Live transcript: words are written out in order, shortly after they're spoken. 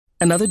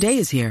Another day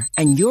is here,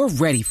 and you're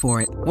ready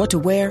for it. What to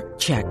wear?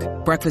 Check.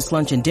 Breakfast,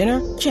 lunch, and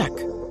dinner? Check.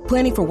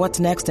 Planning for what's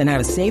next and how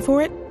to save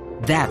for it?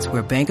 That's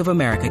where Bank of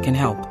America can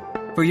help.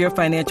 For your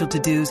financial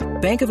to-dos,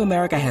 Bank of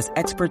America has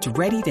experts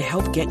ready to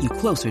help get you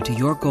closer to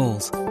your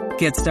goals.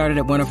 Get started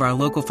at one of our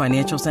local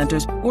financial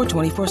centers or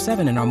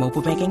 24/7 in our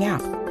mobile banking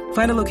app.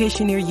 Find a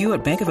location near you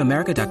at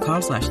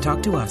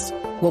bankofamerica.com/talktous.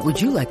 What would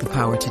you like the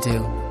power to do?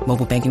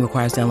 Mobile banking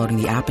requires downloading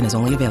the app and is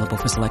only available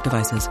for select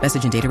devices.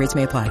 Message and data rates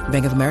may apply.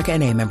 Bank of America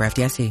N.A., member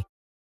FDIC.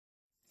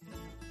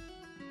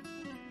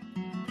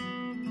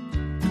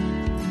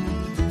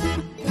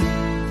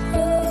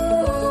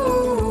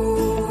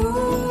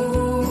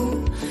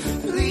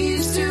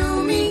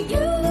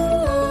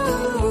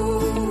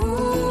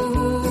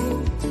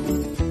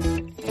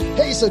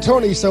 So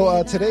Tony,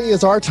 today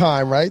is our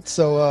time, right?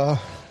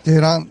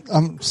 Dude,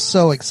 I'm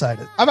so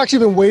excited. I've actually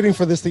been waiting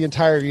for this the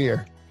entire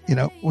year. You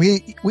know,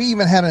 we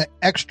even had an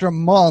extra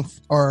month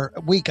or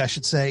a week, I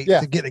should say,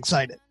 to get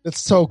excited.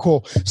 It's so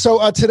cool.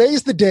 So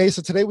today's the day.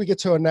 So today we get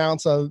to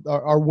announce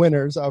our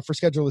winners for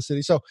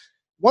Schedulicity. So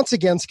once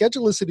again,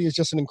 Schedulicity is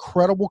just an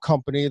incredible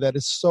company that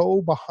is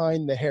so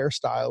behind the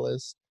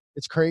hairstylist.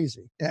 It's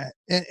crazy. Yeah,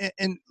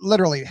 and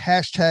literally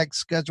hashtag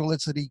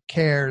Schedulicity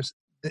cares.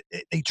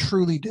 They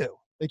truly do.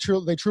 They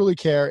truly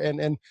care.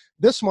 And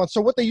this month,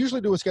 so what they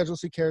usually do with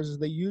Schedulicity Cares is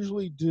they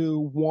usually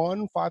do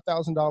one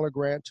 $5,000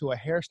 grant to a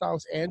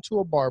hairstylist and to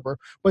a barber.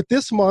 But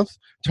this month,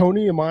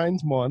 Tony and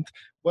mine's month,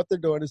 what they're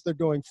doing is they're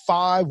doing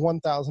 5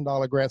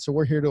 $1,000 grants. So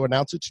we're here to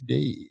announce it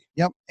today.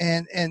 Yep.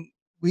 And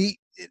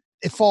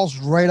it falls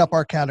right up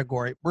our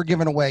category. We're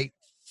giving away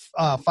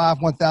 5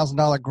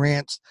 $1,000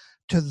 grants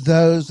to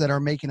those that are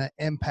making an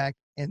impact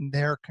in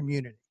their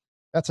community.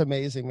 That's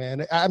amazing,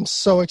 man. I'm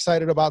so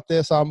excited about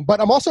this. But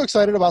I'm also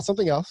excited about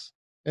something else.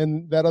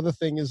 And that other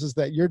thing is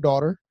that your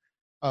daughter,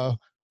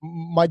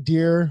 my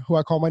dear, who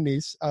I call my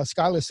niece,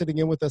 Skylar, is sitting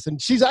in with us,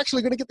 and she's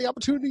actually going to get the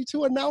opportunity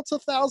to announce a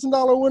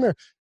 $1,000 winner.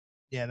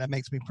 Yeah, that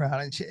makes me proud.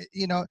 And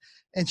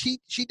she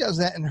does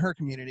that in her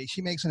community.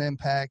 She makes an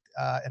impact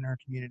in her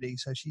community.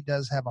 So she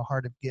does have a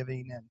heart of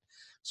giving. And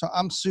so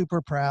I'm super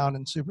proud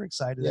and super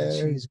excited that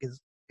she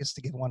gets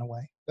to give one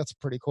away. That's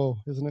pretty cool,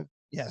 isn't it?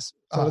 Yes.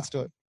 So let's do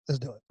it. Let's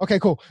do it. Okay,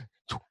 cool.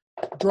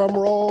 Drum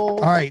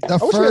roll. All right. I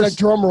wish we had a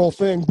drum roll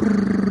thing.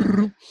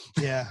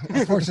 Yeah.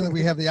 Unfortunately,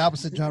 we have the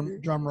opposite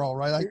drum roll,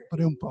 right? Like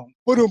ba-doom boom.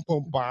 Ba-doom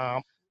boom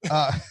bam.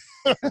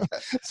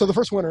 So the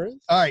first winner is?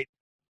 All right.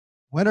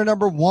 Winner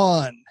number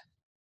 1.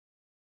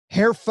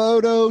 Hair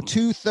Photo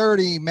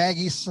 230,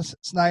 Maggie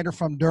Snyder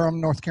from Durham,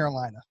 North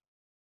Carolina.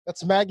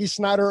 That's Maggie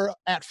Snyder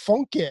at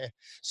Funky.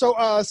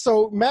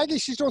 So Maggie,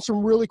 she's doing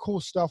some really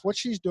cool stuff. What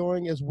she's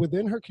doing is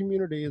within her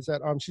community is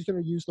that she's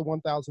going to use the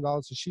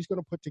 $1,000. So she's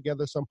going to put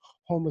together some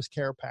homeless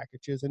care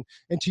packages. And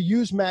to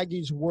use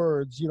Maggie's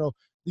words, you know,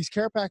 these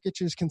care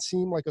packages can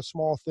seem like a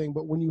small thing,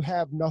 but when you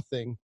have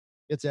nothing,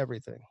 it's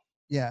everything.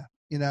 Yeah,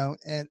 you know,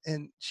 and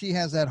she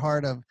has that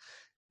heart of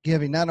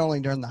giving, not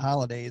only during the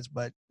holidays,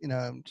 but, you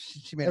know,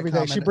 she made every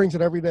day. She brings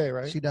it every day,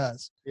 right? She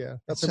does. Yeah,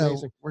 that's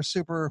amazing. We're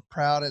super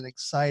proud and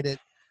excited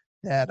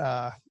that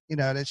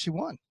that she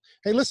won.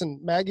 Hey, listen,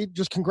 Maggie,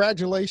 just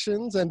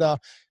congratulations, and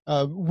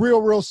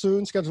real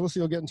soon, Schedulicity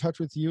will get in touch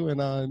with you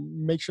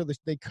and make sure that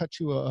they cut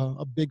you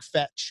a big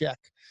fat check.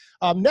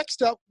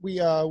 Next up,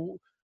 we're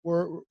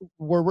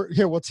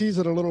here. We'll tease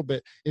it a little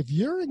bit. If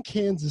you're in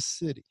Kansas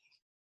City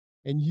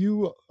and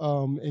you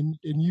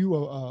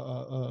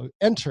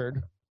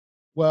entered,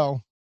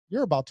 well,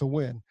 you're about to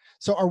win.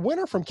 So our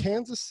winner from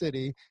Kansas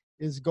City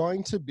is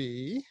going to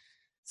be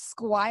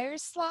Squire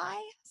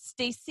Sly,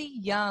 Stacy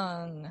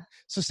Young.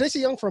 So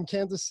Stacy Young from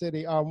Kansas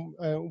City.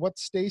 What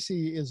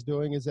Stacy is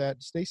doing is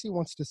that Stacy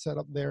wants to set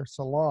up their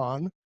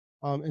salon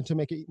and to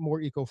make it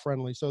more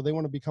eco-friendly. So they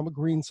want to become a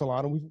green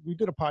salon. And we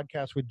did a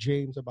podcast with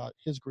James about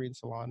his green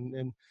salon,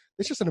 and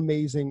it's just an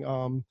amazing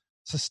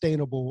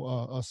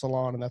sustainable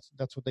salon, and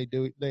that's what they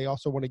do. They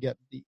also want to get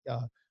the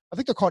I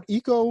think they're called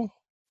eco.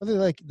 I think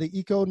like the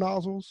eco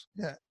nozzles.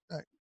 Yeah.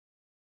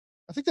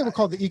 I think they were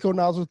called the eco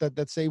nozzles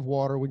that save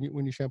water when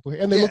you shampoo,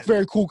 and they look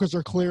very cool because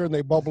they're clear and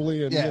they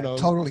bubbly and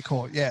totally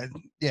cool. Yeah.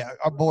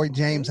 Our boy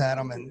James had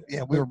them, and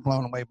we were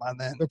blown away by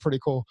them. They're pretty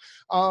cool.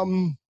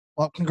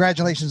 Well,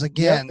 congratulations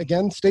again. Yeah,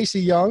 again,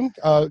 Stacy Young.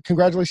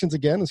 Congratulations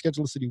again, and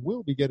Schedulicity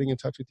will be getting in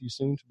touch with you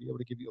soon to be able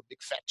to give you a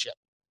big fat check.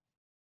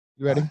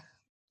 You ready?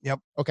 Yep.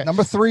 Okay.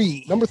 Number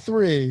 3.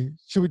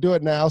 Should we do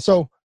it now?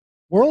 So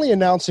we're only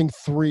announcing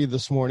 3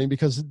 this morning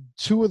because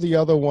 2 of the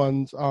other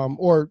ones,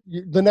 or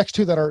the next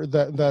 2 that are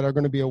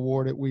going to be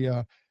awarded,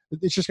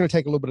 it's just going to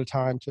take a little bit of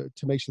time to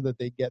make sure that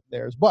they get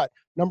theirs. But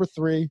number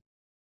 3,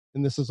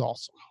 and this is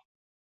awesome.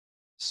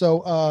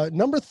 So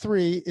number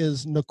 3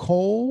 is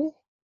Nicole.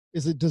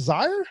 Is it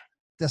Desire?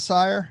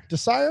 Desire.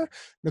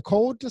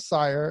 Nicole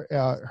Desire.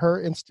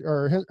 Her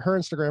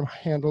Instagram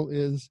handle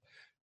is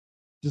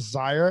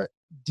Desire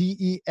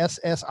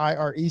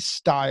DESSIRE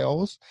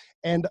Styles,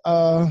 and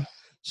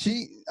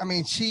She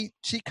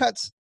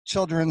cuts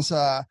children's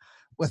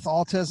with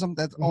autism,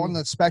 that's on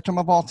the spectrum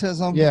of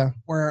autism. Yeah.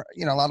 Where,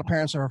 a lot of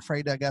parents are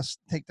afraid to, I guess,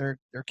 take their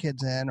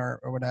kids in or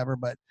whatever.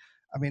 But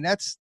I mean, I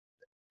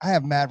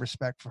have mad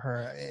respect for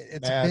her.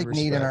 It's a big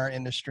need in our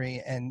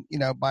industry. And,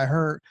 by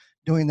her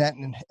doing that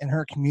in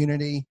her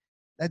community,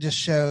 that just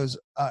shows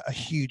a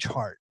huge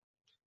heart.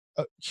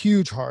 A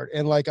huge heart.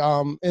 And like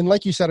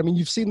you said, I mean,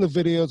 you've seen the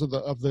videos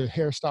of the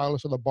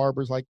hairstylists or the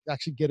barbers, like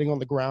actually getting on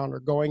the ground or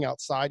going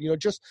outside,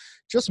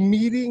 just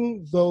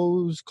meeting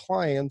those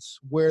clients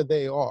where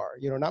they are,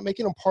 not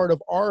making them part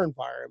of our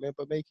environment,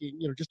 but making,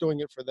 just doing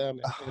it for them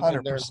and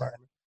their 100%.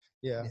 environment.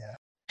 Yeah.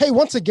 Hey,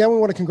 once again, we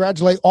want to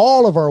congratulate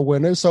all of our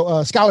winners. So,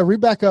 Skylar,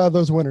 read back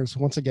those winners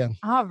once again.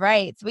 All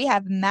right. So we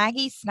have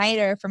Maggie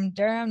Snyder from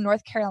Durham,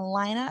 North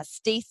Carolina,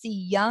 Stacy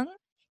Young,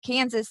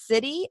 Kansas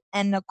City,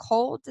 and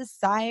Nicole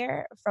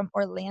Desire from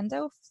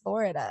Orlando,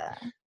 Florida.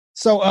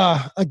 So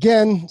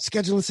again,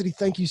 Schedule City,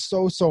 thank you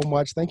so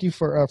much. Thank you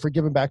for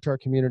giving back to our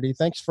community.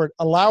 Thanks for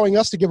allowing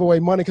us to give away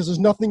money, because there's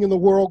nothing in the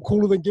world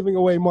cooler than giving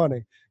away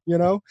money.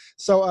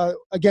 So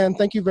again,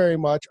 thank you very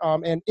much.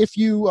 And if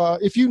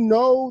you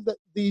know that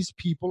these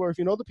people, or if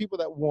you know the people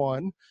that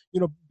won,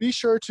 be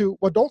sure to,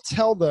 well, don't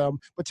tell them,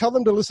 but tell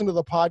them to listen to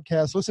the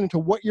podcast, listening to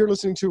what you're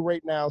listening to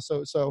right now,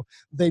 so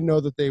they know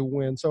that they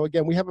win. So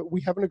again, we have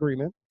an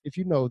agreement. If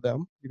you know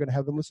them, you're going to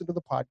have them listen to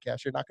the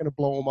podcast. You're not going to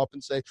blow them up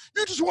and say,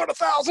 you just won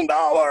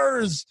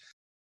 $1,000.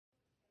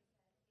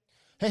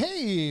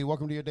 Hey,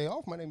 welcome to your day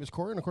off. My name is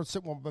Corey, and of course,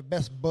 sitting with my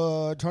best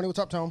bud, Tony. What's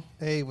up, Tone?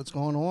 Hey, what's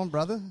going on,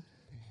 brother?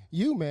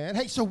 You, man.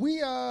 Hey, so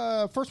we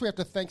first we have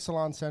to thank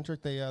Salon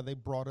Centric. They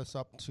brought us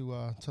up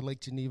to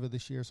Lake Geneva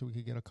this year so we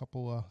could get a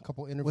couple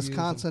interviews.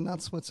 Wisconsin,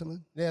 not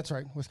Switzerland. Yeah, that's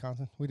right,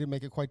 Wisconsin. We didn't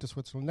make it quite to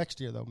Switzerland.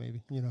 Next year, though,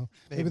 maybe.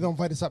 Maybe they'll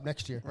invite us up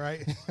next year.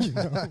 Right.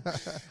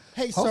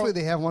 Hey, hopefully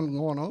they have one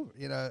going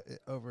over,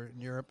 over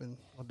in Europe, and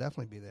we'll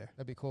definitely be there.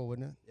 That'd be cool,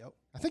 wouldn't it? Yep.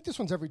 I think this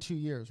one's every 2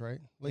 years, right?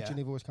 Lake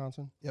Geneva,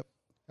 Wisconsin. Yep.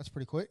 That's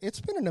pretty cool. It's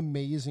been an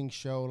amazing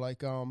show.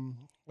 Like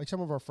some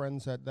of our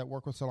friends that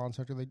work with Salon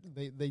Centric,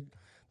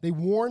 they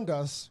warned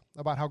us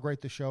about how great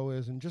the show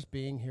is, and just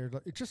being here,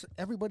 it's just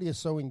everybody is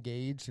so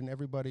engaged, and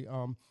everybody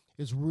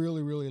is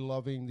really, really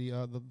loving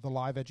the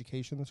live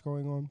education that's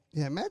going on.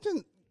 Yeah,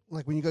 imagine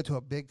like when you go to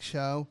a big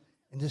show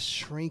and just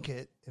shrink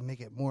it and make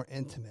it more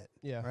intimate.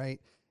 Yeah.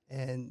 Right.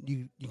 And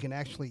you can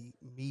actually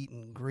meet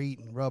and greet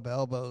and rub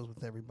elbows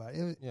with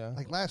everybody.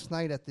 Like last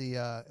night at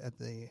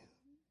the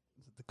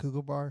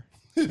Cougar Bar.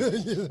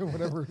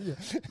 Whatever. Yeah.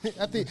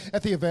 At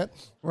the event.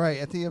 Right,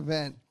 at the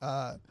event.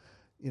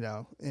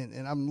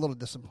 And I'm a little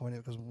disappointed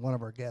because one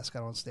of our guests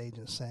got on stage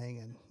and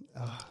sang,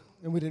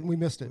 and we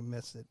missed it. We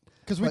missed it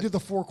because we did the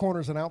four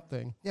corners and out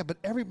thing. Yeah, but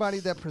everybody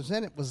that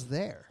presented was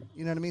there.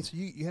 You know what I mean? So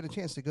you had a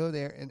chance to go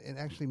there and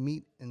actually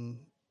meet and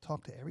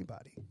talk to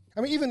everybody.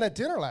 I mean, even at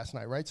dinner last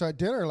night, right? So at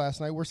dinner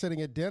last night, we're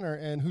sitting at dinner,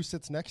 and who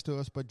sits next to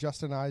us but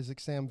Justin Isaac,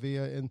 Sam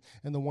Villa, and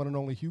the one and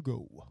only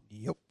Hugo.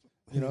 Yep.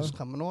 Who's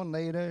coming on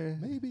later?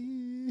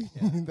 Maybe.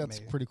 Yeah, That's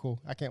pretty cool.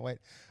 I can't wait.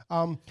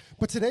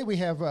 But today we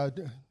have,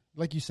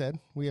 like you said,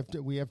 we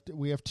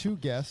have two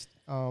guests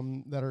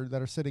that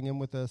are sitting in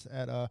with us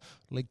at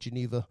Lake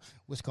Geneva,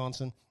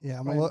 Wisconsin. Yeah,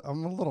 I'm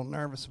a little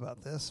nervous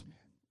about this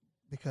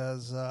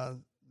because I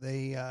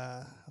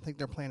think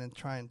they're planning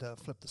trying to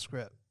flip the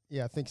script.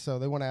 Yeah, I think so.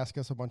 They want to ask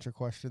us a bunch of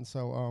questions,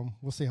 so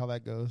we'll see how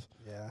that goes.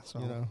 Yeah,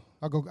 so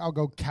I'll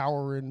go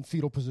cower in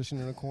fetal position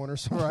in a corner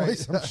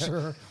someplace. Right. I'm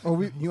sure.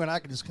 Or you and I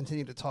could just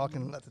continue to talk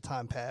and let the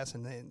time pass,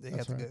 and they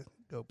have to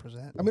go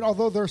present. I mean,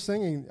 although they're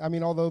singing,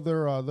 although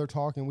they're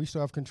talking, we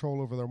still have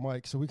control over their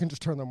mics, so we can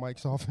just turn their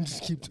mics off and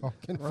just keep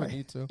talking if we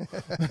need to.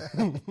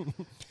 You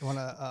want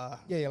to?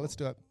 Yeah, let's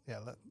do it. Yeah,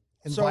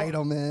 invite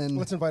them in.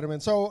 Let's invite them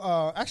in. So,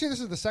 actually, this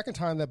is the second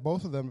time that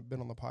both of them have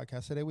been on the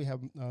podcast. Today we have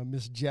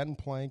Miss Jen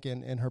Plank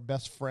and her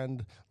best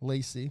friend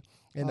Lacey.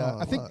 And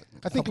I think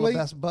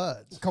best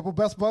buds. A couple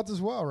best buds as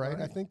well, right?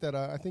 I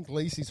think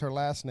Lacey's her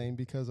last name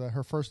because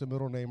her first and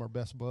middle name are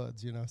best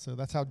buds. So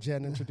that's how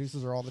Jen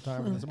introduces her all the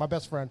time. My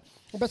best friend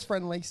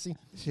Lacey.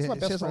 She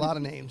has a lot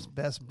of names: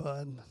 Best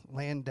Bud,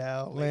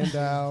 Landau,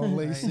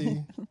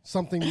 Lacey,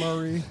 something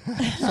Murray,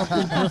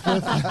 something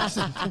Griffith,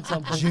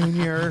 something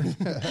Junior.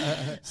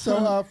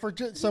 So for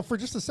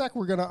just a sec,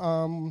 we're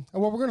gonna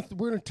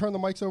turn the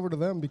mics over to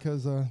them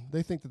because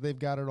they think that they've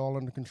got it all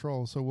under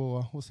control. So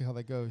we'll see how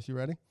that goes. You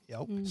ready?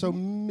 Yep. So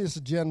Miss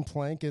Jen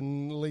Plank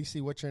and Lacey,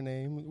 what's your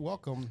name?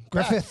 Welcome,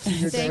 Griffith.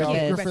 Thank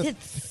you.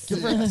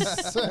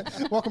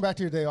 Griffith. Welcome back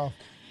to your day off.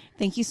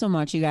 Thank you so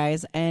much, you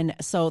guys. And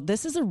so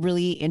this is a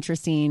really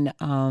interesting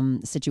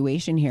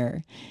situation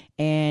here.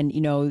 And,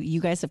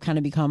 you guys have kind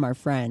of become our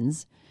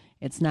friends.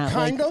 It's not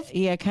kind of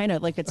it's kind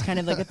of like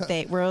a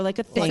thing. We're like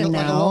a thing like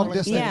now. A long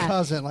distance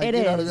cousin. It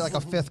is like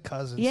a fifth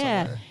cousin.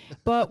 Yeah. Somewhere.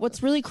 But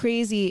what's really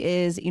crazy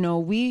is,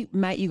 we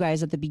met you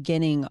guys at the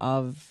beginning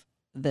of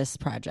this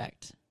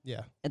project.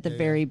 Yeah. At the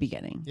very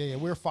beginning. Yeah.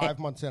 We were 5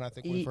 months in, I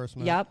think, when we first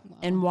met. Yep. Wow.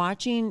 And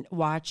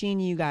watching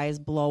you guys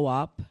blow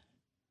up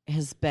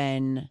has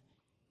been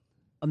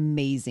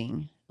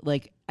amazing.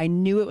 Like, I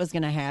knew it was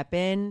going to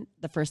happen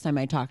the first time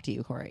I talked to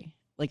you, Corey.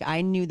 Like,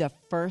 I knew the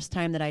first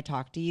time that I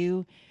talked to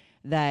you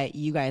that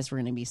you guys were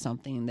going to be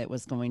something that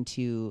was going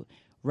to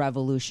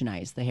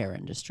revolutionize the hair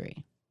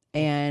industry.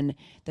 And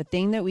the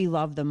thing that we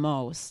love the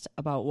most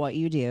about what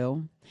you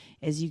do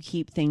is you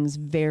keep things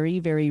very,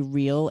 very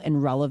real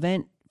and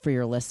relevant for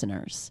your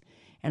listeners.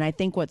 And I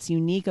think what's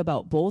unique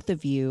about both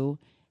of you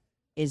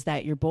is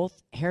that you're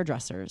both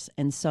hairdressers.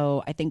 And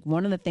so I think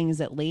one of the things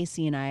that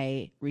Lacey and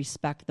I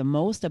respect the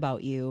most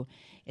about you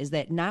is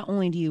that not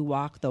only do you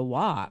walk the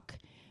walk,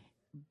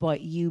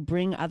 but you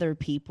bring other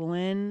people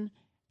in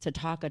to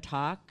talk a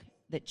talk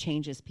that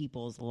changes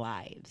people's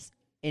lives.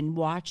 And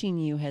watching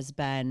you has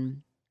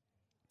been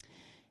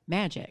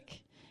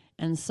magic.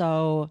 And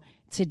so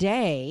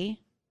today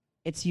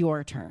it's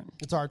your turn.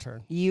 It's our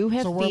turn. You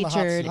have So we're in the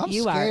hot featured. seat. I'm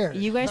You scared. are.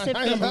 You guys have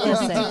Listen,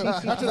 listen.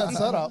 after that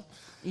setup.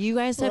 You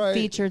guys have Right.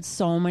 featured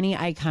so many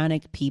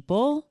iconic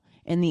people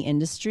in the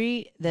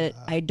industry that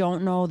I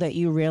don't know that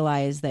you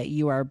realize that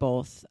you are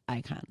both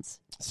icons.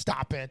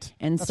 Stop it.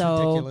 And That's so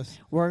ridiculous.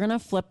 we're going to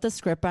flip the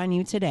script on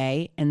you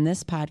today, and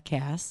this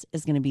podcast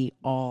is going to be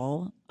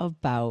all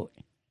about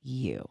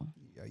you.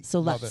 So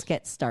Love let's it.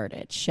 get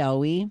started, shall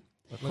we?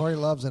 Corey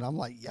loves it. I'm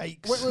like,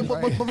 yikes.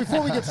 But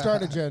before we get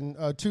started, Jen,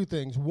 two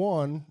things.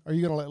 One, are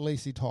you going to let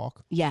Lacey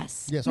talk?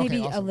 Yes. Yes. Maybe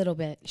okay. a Awesome. little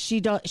bit.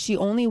 She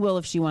only will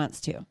if she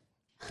wants to.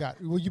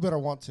 Well, you better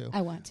want to.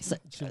 I want to.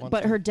 She wants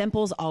But to. her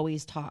dimples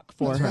always talk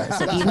for her.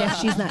 So even if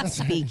she's not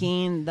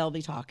speaking, they'll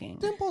be talking.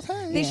 Dimples,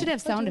 hey. They should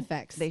have sound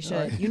effects. They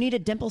should. You need a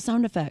dimple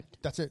sound effect.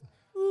 That's it.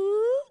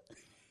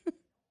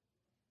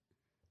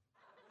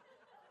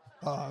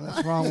 Oh,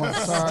 that's the wrong one.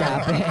 Sorry.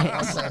 Stop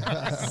it.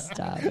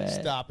 Stop it.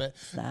 Stop it.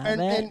 Stop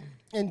and, it.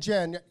 And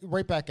Jen,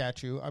 right back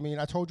at you. I mean,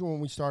 I told you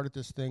when we started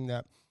this thing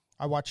that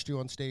I watched you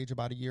on stage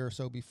about a year or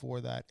so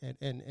before that,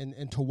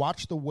 and to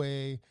watch the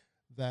way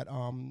that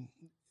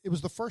it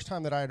was the first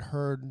time that I had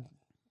heard,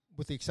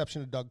 with the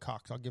exception of Doug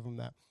Cox, I'll give him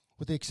that.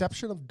 With the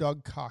exception of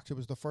Doug Cox, it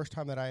was the first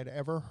time that I had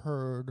ever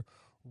heard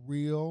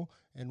real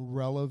and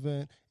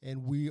relevant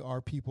and we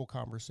are people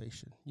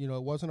conversation. You know,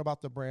 it wasn't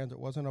about the brands. It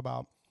wasn't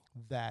about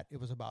that. It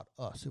was about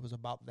us. It was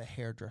about the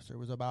hairdresser. It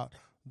was about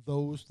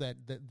those that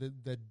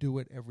do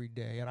it every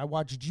day. And I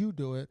watched you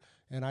do it,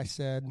 and I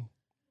said,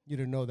 you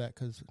didn't know that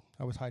because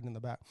I was hiding in the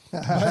back.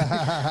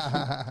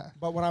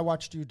 But when I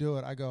watched you do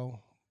it, I go,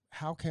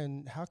 how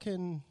can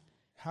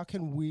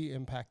we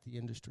impact the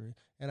industry?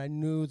 And I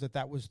knew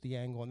that was the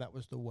angle and that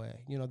was the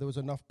way. You know, there was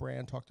enough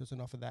brand talk, there's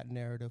enough of that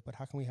narrative, but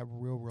how can we have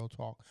real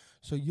talk?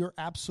 So you're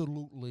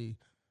absolutely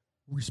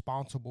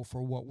responsible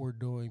for what we're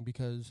doing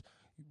because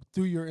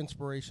through your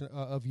inspiration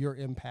of your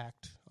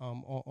impact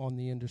on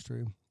the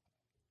industry,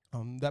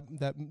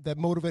 that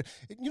motivate.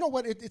 You know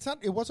what?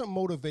 It wasn't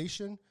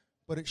motivation,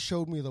 but it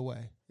showed me the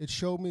way. It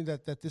showed me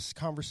that this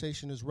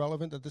conversation is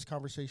relevant, that this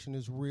conversation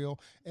is real,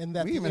 and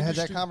that We even had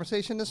that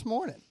conversation this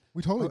morning.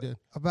 We totally did.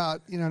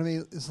 About, you know what I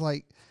mean? It's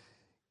like,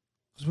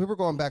 because we were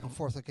going back and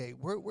forth, okay,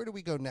 where do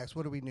we go next?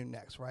 What do we do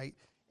next, right?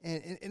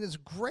 And it's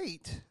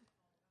great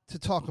to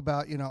talk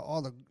about, you know,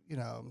 all the, you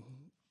know,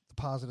 the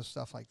positive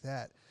stuff like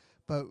that.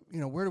 But, you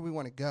know, where do we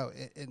want to go?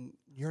 And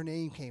your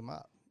name came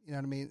up. You know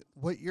what I mean?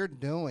 What you're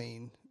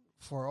doing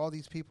for all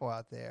these people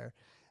out there,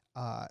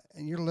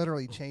 and you're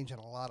literally changing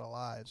a lot of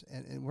lives.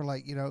 And we're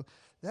like, you know,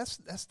 that's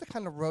the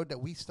kind of road that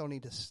we still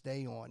need to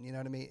stay on. You know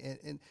what I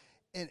mean?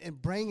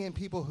 And bring in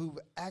people who've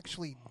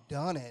actually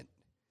done it,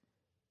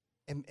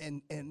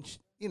 and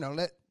you know,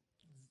 let,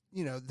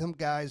 you know, them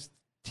guys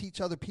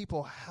teach other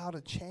people how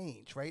to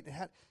change, right?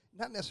 And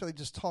not necessarily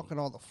just talking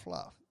all the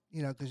fluff.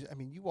 You know, because, I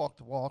mean, you walk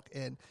the walk,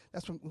 and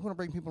that's when we want to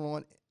bring people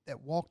on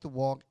that walk the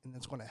walk, and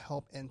that's going to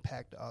help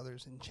impact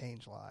others and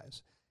change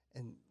lives.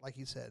 And like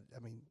you said, I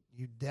mean,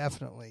 you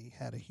definitely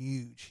had a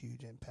huge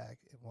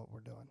impact in what we're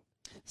doing.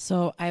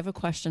 So I have a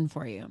question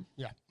for you.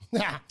 Yeah.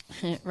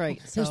 Right.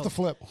 So, Here's the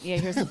flip. Yeah,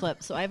 here's the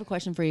flip. So I have a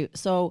question for you.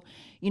 So,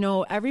 you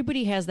know,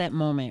 everybody has that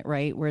moment,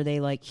 right, where they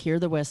like hear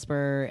the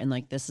whisper and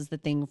like, this is the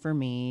thing for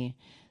me.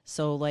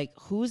 So like,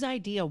 whose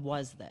idea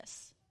was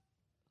this?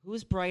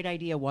 Whose bright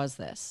idea was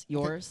this?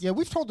 Yours? Yeah,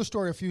 we've told the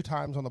story a few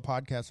times on the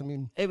podcast. I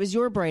mean, It was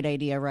your bright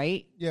idea,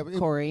 right? yeah,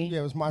 Corey.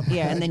 Yeah, it was my.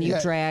 Yeah, and then you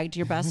Yeah. dragged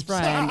your best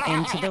friend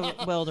into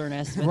the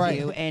wilderness with Right.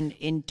 you, and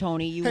in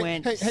Tony, you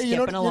went Hey,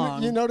 skipping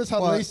along. you notice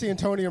how Well- Lacey and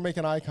Tony are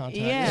making eye contact.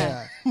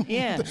 yeah,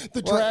 yeah,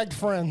 The dragged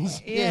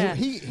friends. yeah.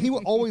 He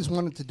always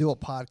wanted to do a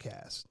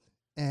podcast,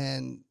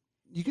 and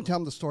you can tell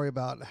him the story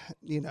about,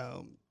 you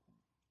know,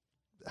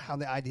 how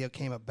the idea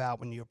came about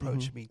when you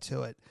approached me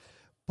to it,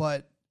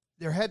 but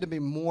there had to be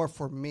more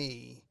for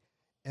me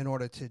in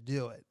order to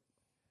do it.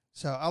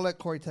 So I'll let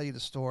Corey tell you the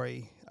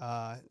story,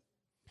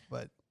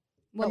 but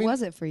What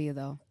was it for you,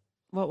 though?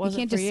 What was You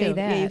can't it for just you? say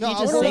that. Yeah, you No, can't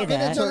I just wanna- say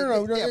that.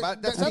 No, yeah,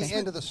 but that's that's the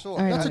end of the story.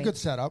 All right. That's a good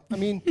setup. I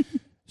mean,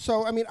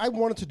 so I mean, I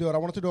wanted to do it. I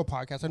wanted to do a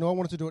podcast. I know I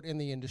wanted to do it in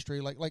the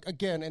industry. Like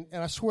again, and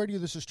I swear to you,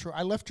 this is true.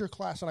 I left your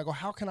class and I go,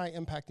 how can I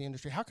impact the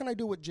industry? How can I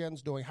do what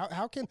Jen's doing?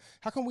 How can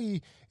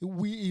we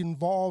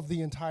involve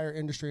the entire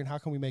industry, and how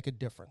can we make a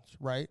difference,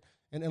 right?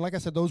 And like I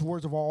said, those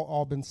words have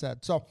all been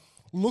said. So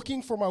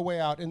looking for my way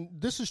out, and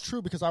this is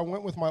true because I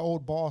went with my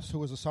old boss who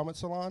was a Summit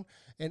Salon,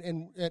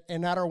 and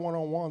at our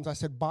one-on-ones, I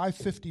said, by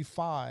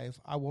 55,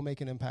 I will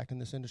make an impact in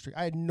this industry.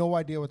 I had no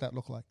idea what that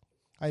looked like.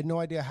 I had no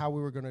idea how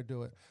we were going to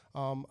do it.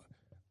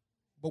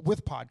 But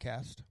with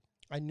podcast,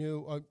 I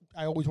knew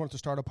I always wanted to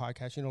start a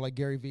podcast. You know, like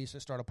Gary Vee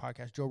said, start a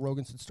podcast. Joe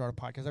Rogan said, start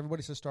a podcast.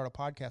 Everybody says, start a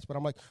podcast. But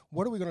I'm like,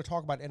 what are we going to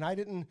talk about? And I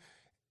didn't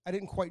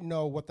quite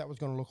know what that was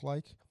going to look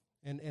like.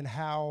 And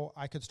how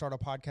I could start a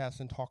podcast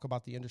and talk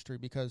about the industry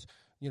because,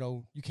 you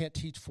know, you can't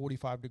teach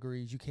 45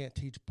 degrees. You can't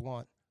teach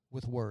blunt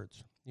with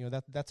words. You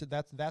know, that's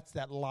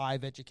that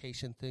live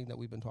education thing that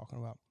we've been talking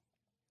about.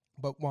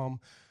 But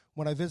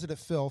when I visited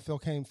Philip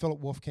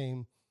Wolf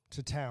came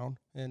to town,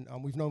 and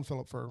we've known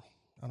Philip for,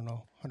 I don't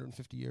know,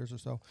 150 years or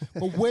so.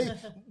 But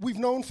we've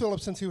known Philip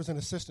since he was an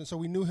assistant, so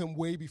we knew him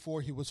way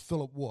before he was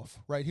Philip Wolf,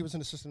 right? He was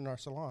an assistant in our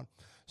salon.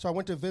 So I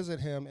went to visit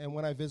him, and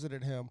when I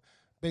visited him,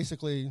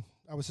 basically,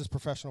 I was his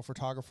professional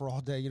photographer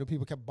all day. You know,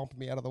 people kept bumping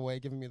me out of the way,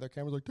 giving me their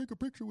cameras, like, take a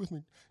picture with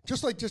me.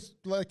 Just like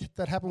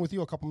that happened with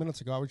you a couple minutes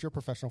ago. I was your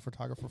professional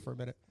photographer for a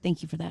minute.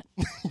 Thank you for that.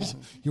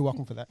 You're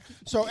welcome for that.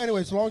 So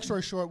anyways, long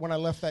story short, when I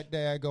left that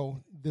day, I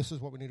go, this is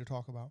what we need to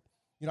talk about.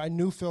 You know, I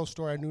knew Phil's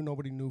story. I knew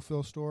nobody knew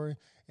Phil's story.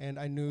 And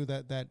I knew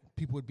that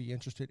people would be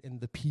interested in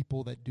the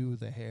people that do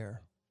the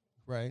hair,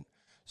 right?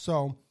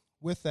 So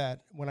with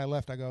that, when I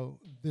left, I go,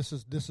 this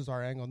is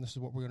our angle, and this is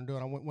what we're going to do.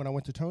 And when I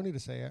went to Tony to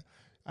say it,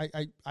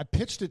 I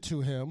pitched it to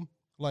him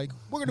like,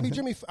 we're gonna be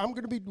Jimmy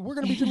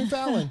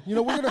Fallon. You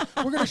know, we're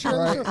gonna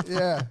share this.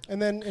 Yeah.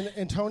 And then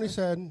and Tony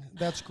said,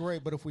 that's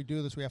great, but if we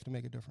do this, we have to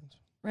make a difference.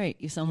 Right.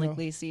 You sound like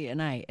Lacey and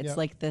I. It's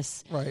like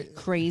this Right.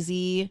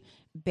 crazy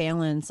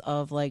balance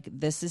of like,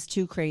 this is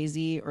too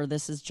crazy or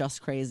this is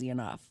just crazy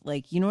enough.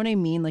 Like, you know what I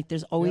mean? Like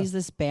there's always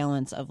this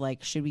balance of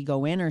like, should we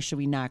go in or should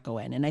we not go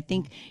in? And I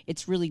think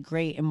it's really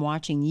great in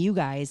watching you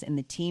guys and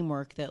the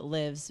teamwork that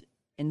lives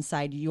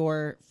inside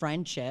your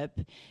friendship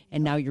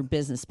and now your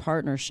business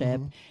partnership.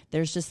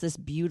 There's just this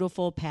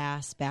beautiful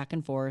pass back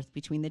and forth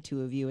between the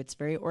two of you. It's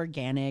very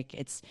organic.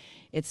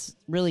 It's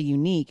really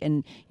unique.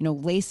 And, you know,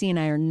 Lacey and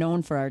I are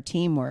known for our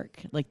teamwork.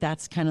 Like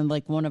that's kind of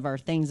like one of our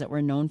things that we're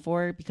known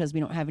for because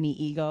we don't have any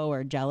ego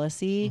or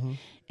jealousy.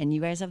 And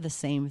you guys have the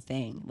same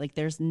thing. Like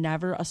there's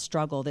never a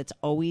struggle. That's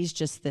always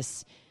just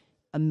this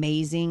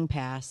amazing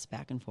pass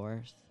back and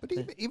forth. But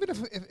even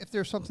if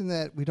there's something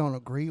that we don't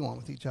agree on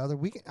with each other,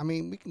 we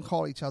can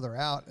call each other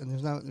out, and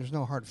there's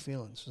no hard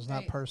feelings. It's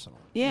not personal.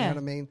 Yeah. You know what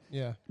I mean?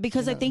 Yeah.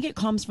 Because I think it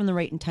comes from the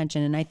right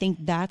intention, and I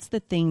think that's the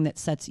thing that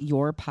sets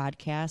your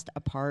podcast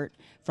apart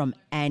from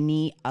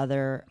any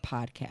other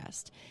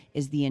podcast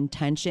is the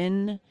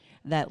intention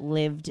that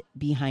lived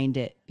behind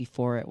it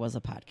before it was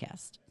a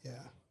podcast. Yeah.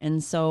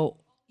 And so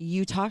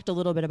you talked a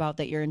little bit about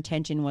that your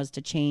intention was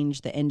to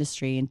change the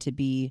industry and to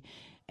be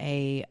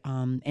a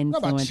influencer. Not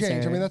about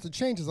change. I mean, that's a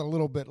change is a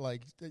little bit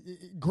like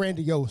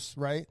grandiose,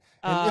 right?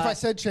 And if I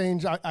said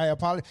change, I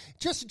apologize.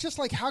 Just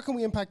like how can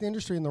we impact the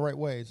industry in the right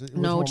ways?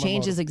 No,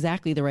 change is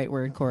exactly the right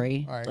word,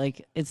 Corey. All right.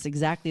 Like it's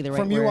exactly the right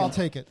word. From you, I'll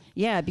take it.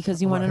 Yeah,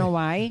 because you want to know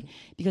why?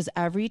 Because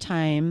every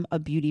time a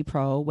beauty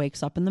pro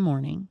wakes up in the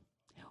morning,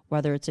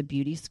 whether it's a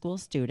beauty school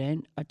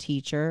student, a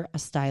teacher, a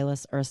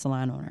stylist, or a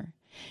salon owner,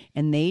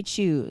 and they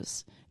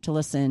choose to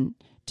listen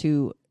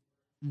to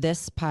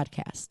this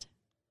podcast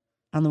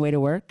on the way to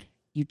work,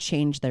 you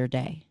change their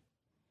day.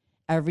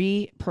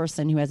 Every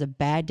person who has a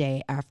bad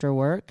day after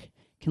work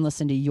can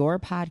listen to your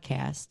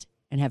podcast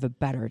and have a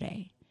better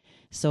day.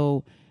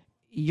 So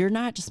you're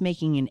not just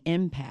making an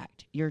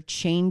impact, you're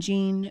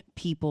changing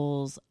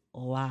people's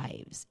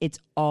lives. It's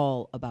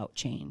all about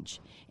change.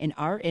 And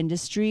our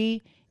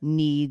industry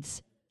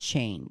needs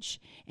change.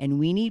 And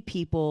we need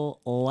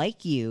people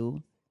like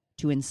you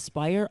to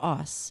inspire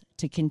us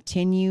to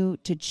continue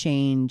to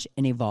change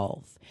and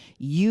evolve.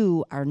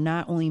 You are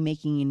not only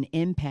making an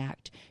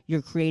impact,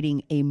 you're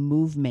creating a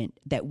movement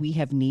that we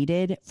have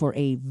needed for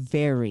a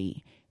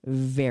very,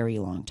 very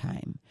long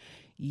time.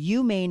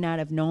 You may not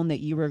have known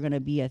that you were going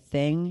to be a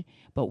thing,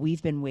 but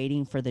we've been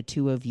waiting for the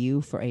two of you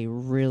for a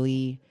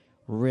really,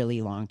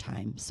 really long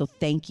time. So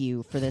thank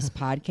you for this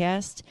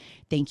podcast.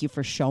 Thank you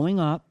for showing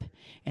up.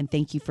 And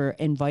thank you for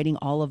inviting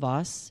all of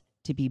us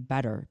to be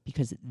better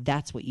because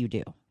that's what you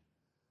do.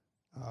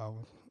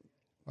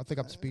 I think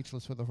I'm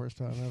speechless for the first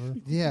time ever.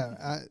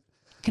 Yeah.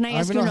 Can I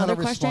ask you another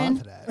question?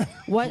 To that.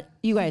 What,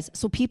 you guys,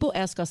 so people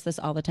ask us this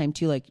all the time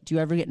too, like, do you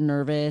ever get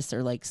nervous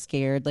or like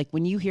scared? Like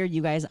when you hear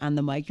you guys on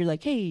the mic, you're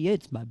like, hey,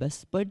 it's my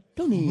best bud,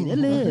 Tony.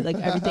 Like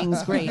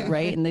everything's great,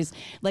 right? And there's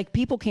like,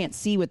 people can't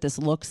see what this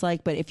looks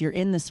like, but if you're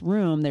in this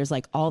room, there's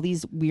like all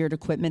these weird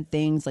equipment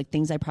things, like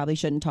things I probably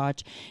shouldn't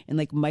touch and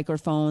like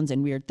microphones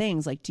and weird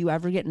things. Like, do you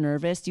ever get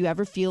nervous? Do you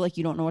ever feel like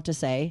you don't know what to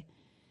say?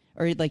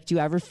 Or like, do you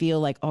ever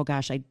feel like, oh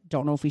gosh, I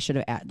don't know if we should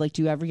have, like,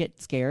 do you ever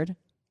get scared?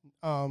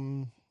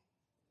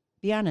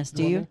 Be honest,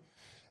 do you?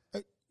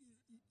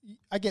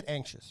 I get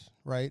anxious,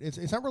 right?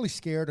 It's not really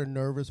scared or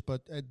nervous,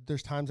 but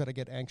there's times that I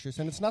get anxious,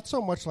 and it's not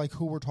so much like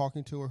who we're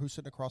talking to or who's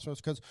sitting across from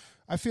us, because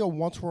I feel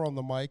once we're on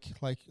the mic,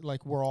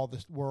 like we're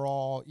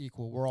all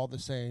equal, we're all the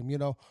same, you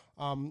know.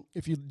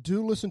 If you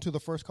do listen to the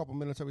first couple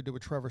minutes that we did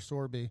with Trevor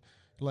Sorby,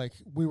 like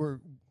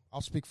I'll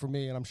speak for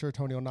me, and I'm sure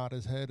Tony will nod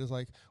his head, is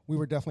like we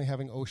were definitely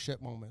having oh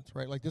shit moments,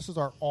 right? Like this is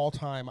our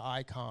all-time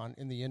icon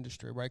in the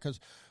industry, right?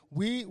 Because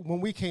when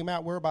we came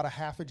out, we're about a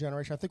half a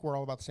generation. I think we're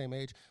all about the same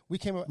age. We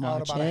came out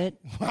about Watch it.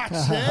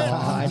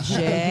 Watch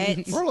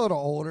it. We're a little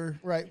older.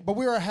 Right, but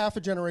we were a half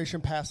a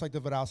generation past like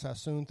the Vidal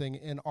Sassoon thing,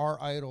 and our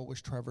idol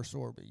was Trevor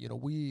Sorby. You know,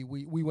 we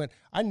went.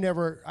 I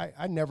never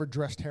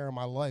dressed hair in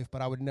my life,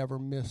 but I would never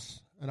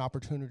miss an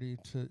opportunity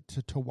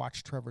to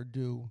watch Trevor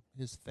do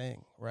his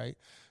thing, right?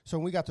 So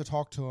when we got to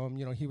talk to him,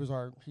 you know, he was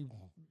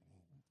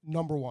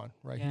number one,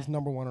 right? Yeah. He's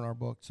number one in our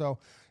book. So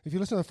if you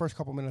listen to the first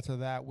couple minutes of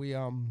that, we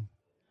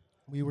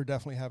were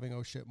definitely having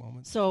oh shit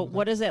moments. So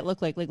what does that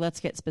look like? Like, let's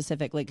get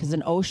specific. Like, because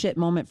an oh shit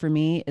moment for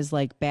me is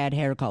like bad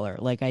hair color.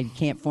 Like, I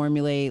can't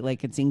formulate,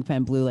 like it's ink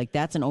pen blue. Like,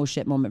 that's an oh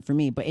shit moment for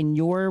me. But in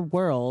your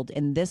world,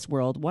 in this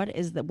world, what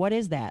is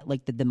that?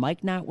 Like, did the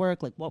mic not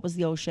work? Like, what was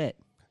the oh shit?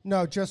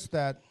 No, just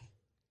that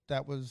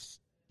was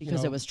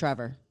Because it was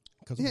Trevor.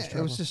 It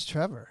was just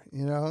Trevor,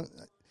 you know,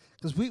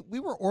 because we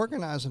were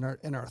organized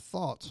in our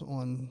thoughts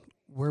on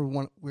where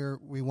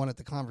we wanted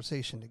the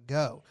conversation to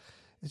go.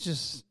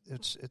 It's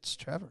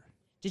Trevor.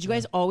 Did you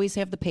guys always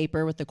have the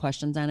paper with the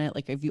questions on it?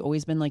 Like, have you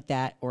always been like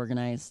that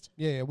organized?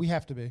 Yeah, we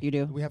have to be. You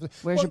do? We have to.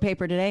 Where's your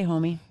paper today,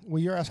 homie?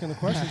 Well, you're asking the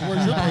questions.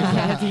 Where's your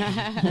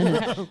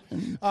paper?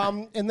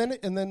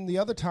 And then the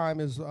other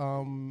time is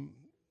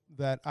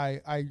that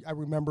I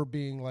remember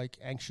being like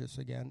anxious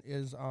again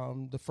is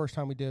the first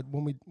time we did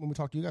when we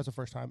talked to you guys the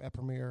first time at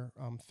Premiere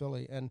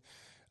Philly. And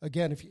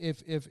again,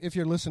 if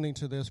you're listening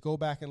to this, go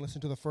back and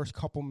listen to the first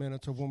couple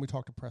minutes of when we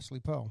talked to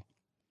Presley Poe.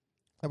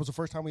 That was the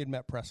first time we had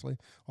met Presley,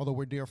 although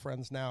we're dear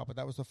friends now, but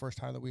that was the first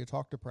time that we had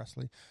talked to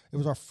Presley. It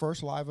was our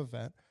first live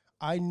event.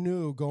 I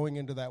knew going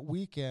into that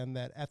weekend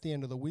that at the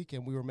end of the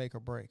weekend we were make or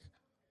break.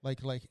 Like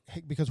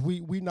hey, because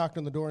we knocked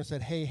on the door and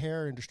said, hey,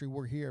 hair industry,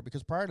 we're here.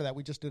 Because prior to that,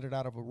 we just did it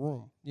out of a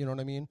room. You know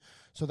what I mean?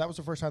 So that was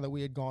the first time that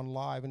we had gone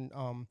live. And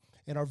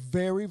our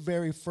very,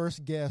 very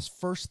first guest,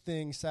 first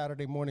thing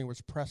Saturday morning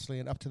was Presley.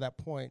 And up to that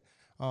point,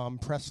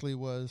 Presley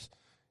was,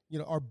 you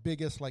know, our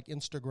biggest like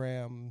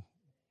Instagram,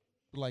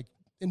 like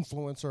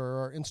influencer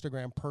or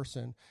Instagram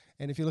person.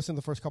 And if you listen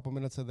to the first couple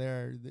minutes of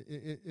there,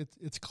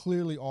 it's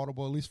clearly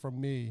audible, at least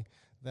from me,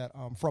 that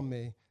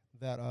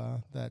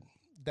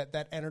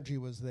that energy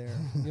was there.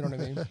 You know what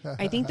I mean?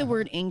 I think the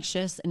word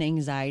anxious and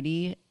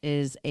anxiety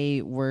is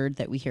a word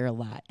that we hear a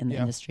lot in the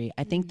industry.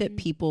 I think that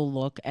people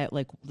look at,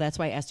 like, that's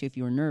why I asked you if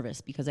you were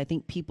nervous, because I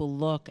think people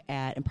look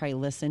at and probably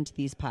listen to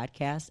these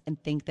podcasts and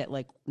think that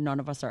like none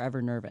of us are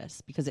ever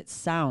nervous because it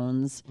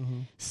sounds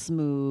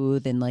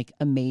smooth and like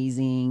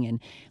amazing. And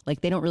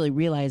like, they don't really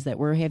realize that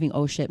we're having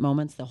oh shit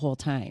moments the whole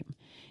time.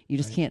 You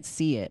just can't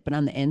see it. But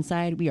on the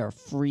inside, we are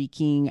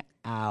freaking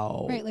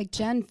out. Right. Like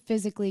Jen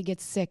physically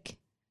gets sick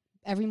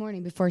every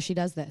morning before she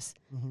does this.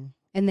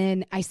 And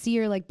then I see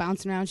her like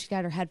bouncing around. She's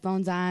got her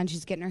headphones on.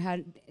 She's getting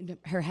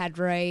her head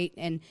right.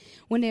 And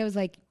one day I was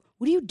like,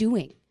 what are you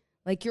doing?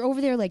 Like, you're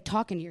over there like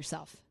talking to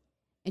yourself.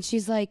 And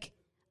she's like,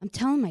 I'm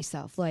telling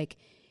myself, like,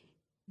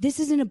 this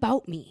isn't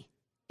about me.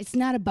 It's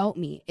not about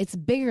me. It's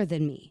bigger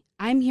than me.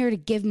 I'm here to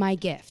give my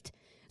gift.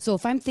 So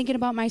if I'm thinking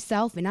about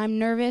myself and I'm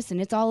nervous and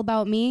it's all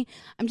about me,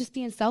 I'm just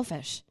being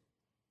selfish.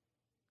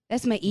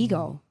 That's my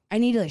ego. I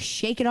need to like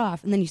shake it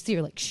off. And then you see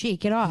her like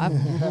shake it off.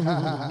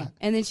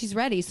 And then she's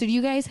ready. So do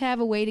you guys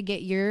have a way to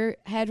get your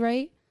head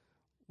right?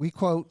 We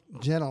quote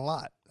Jen a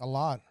lot,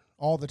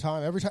 all the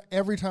time.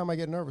 Every time I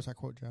get nervous, I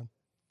quote Jen.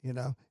 You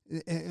know,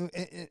 and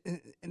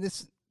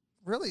it's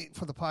really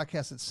for the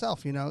podcast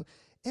itself. You know,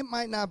 it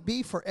might not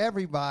be for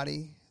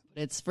everybody.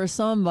 It's for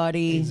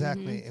somebody.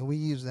 Exactly. And we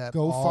use that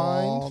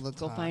all the time.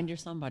 Go find your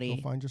somebody.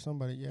 Go find your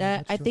somebody. Yeah.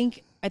 That, I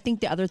think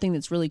the other thing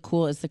that's really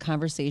cool is the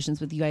conversations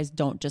with you guys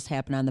don't just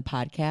happen on the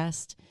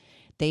podcast.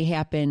 They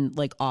happen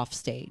like off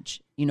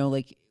stage. You know,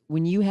 like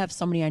when you have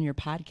somebody on your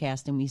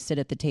podcast and we sit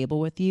at the table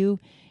with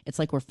you, it's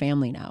like we're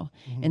family now.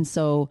 And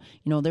so,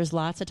 you know, there's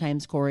lots of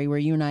times, Corey, where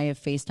you and I have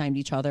FaceTimed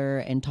each other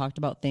and talked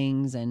about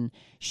things and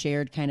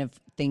shared kind of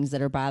things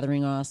that are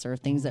bothering us or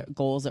things that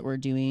goals that we're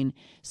doing.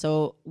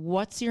 So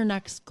what's your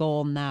next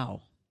goal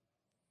now?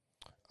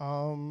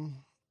 I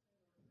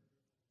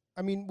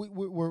mean,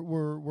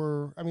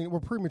 we're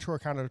premature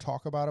kind of to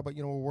talk about it, but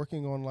you know, we're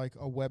working on like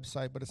a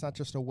website, but it's not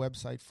just a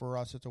website for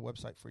us. It's a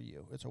website for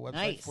you. It's a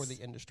website for the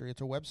industry.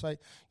 It's a website,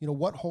 you know,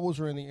 what holes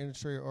are in the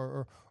industry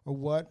or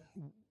what.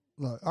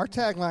 Look, our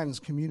tagline is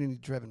community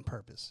driven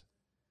purpose,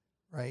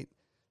 right?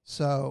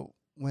 So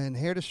when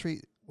Hair to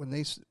Street, when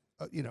they,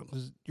 you know,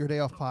 because Your Day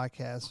Off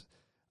podcast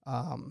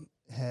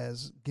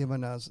has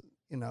given us,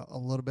 you know, a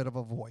little bit of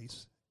a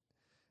voice.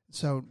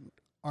 So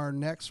our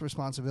next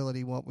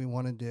responsibility, what we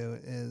want to do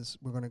is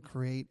we're going to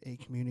create a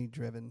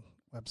community-driven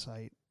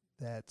website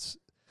that's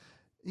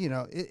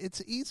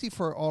it's easy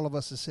for all of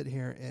us to sit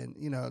here and,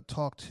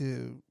 talk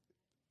to,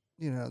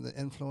 the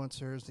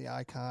influencers, the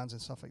icons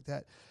and stuff like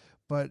that.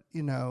 But,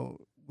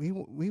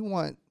 we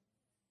want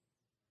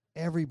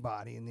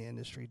everybody in the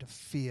industry to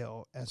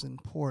feel as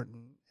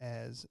important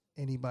as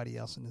anybody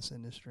else in this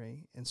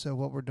industry. And so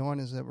what we're doing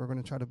is that we're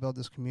going to try to build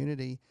this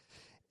community,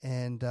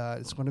 and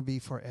it's going to be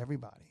for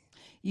everybody.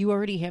 You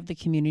already have the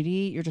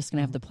community. You're just going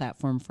to have the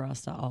platform for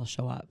us to all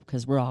show up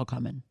because we're all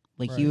coming.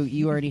 Like Right.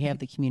 you already have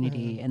the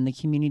community, and the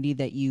community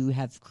that you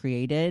have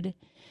created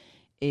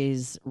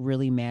is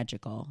really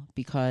magical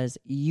because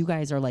you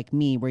guys are like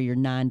me, where you're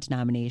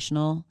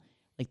non-denominational.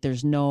 Like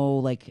there's no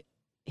like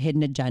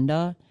hidden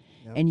agenda.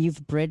 Yep. And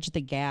you've bridged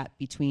the gap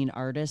between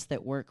artists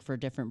that work for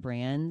different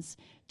brands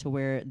to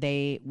where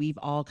we've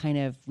all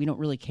we don't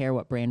really care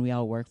what brand we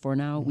all work for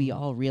now. Mm-hmm. We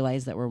all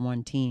realize that we're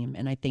one team.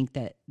 And I think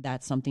that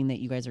that's something that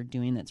you guys are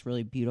doing that's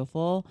really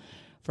beautiful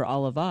for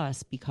all of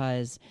us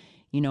because,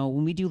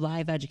 when we do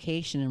live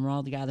education and we're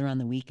all together on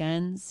the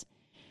weekends,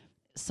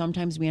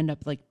 sometimes we end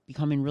up like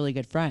becoming really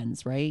good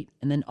friends, right?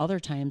 And then other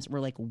times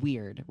we're like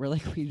weird. We're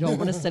like, we don't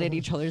want to sit at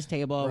each other's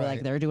table. We're like,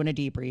 Right. they're doing a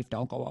debrief.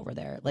 Don't go over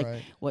there. Like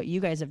Right. what you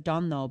guys have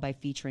done though, by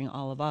featuring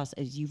all of us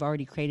is you've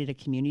already created a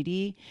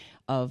community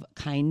of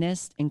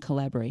kindness and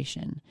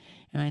collaboration.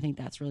 And I think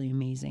that's really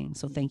amazing.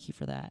 So thank you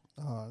for that.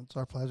 It's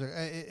our pleasure.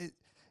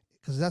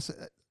 Because that's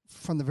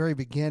from the very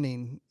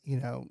beginning,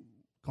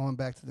 going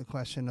back to the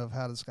question of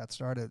how this got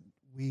started,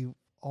 we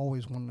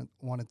always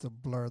wanted to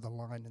blur the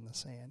line in the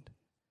sand.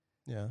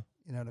 Yeah.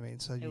 You know what I mean?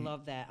 So I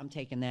love that. I'm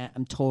taking that.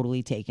 I'm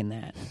totally taking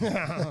that.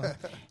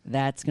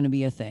 That's going to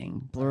be a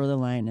thing. Blur the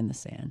line in the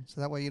sand. so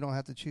that way you don't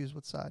have to choose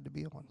what side to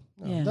be on.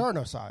 No, Yeah. There are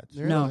no sides.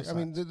 There are No. no I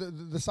mean,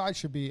 the side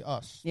should be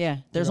us. Yeah.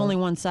 There's know? only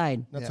one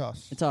side. That's Yeah.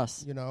 us. It's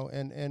us.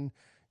 And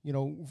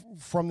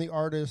from the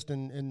artist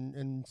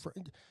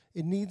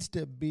it needs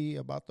to be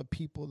about the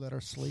people that are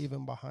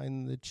slaving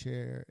behind the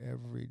chair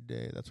every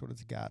day. That's what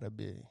it's got to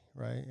be,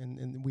 right?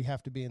 And we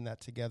have to be in that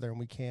together, and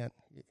we can't.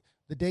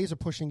 The days of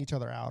pushing each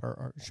other out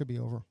should be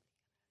over.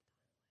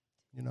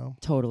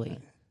 Totally.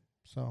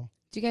 So.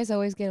 Do you guys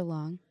always get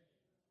along?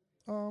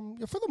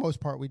 Yeah, for the most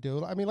part, we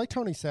do. I mean, like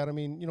Tony said,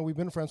 we've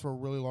been friends for a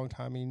really long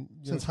time. I mean,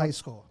 Since high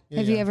school.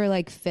 Have you ever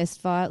like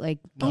fist fought, like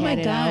Oh my had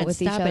it out God! with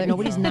Stop each other? it!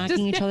 Nobody's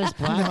knocking each other's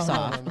blocks No,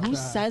 off. no, Who no.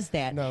 says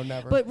that? No,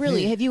 never. But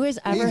really, have you guys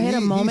ever had a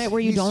moment where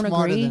you he's don't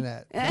smarter agree? than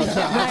that.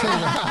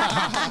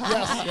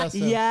 yes.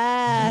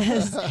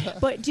 Yes.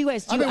 But do you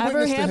guys I've been ever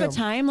witness to have a him.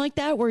 time like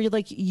that where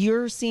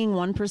you're seeing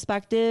one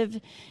perspective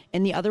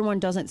and the other one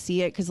doesn't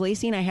see it? Because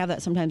Lacey and I have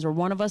that sometimes where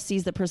one of us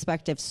sees the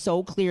perspective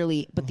so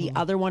clearly, but the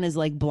other one is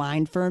like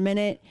blind for a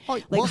minute. Oh,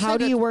 Like, we'll how say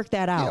do that- you work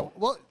that out? Yeah,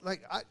 well,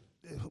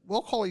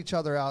 we'll call each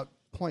other out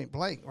point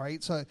blank,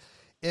 right? So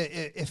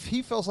if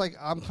he feels like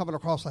I'm coming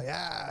across like,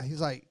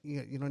 he's like,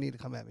 you don't need to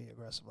come at me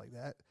aggressive like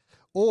that.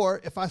 Or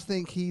if I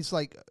think he's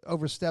like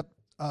overstepped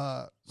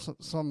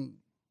some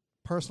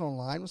personal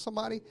line with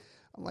somebody,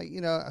 I'm like,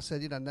 I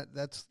said,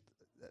 that's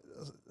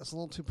a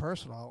little too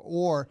personal.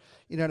 Or,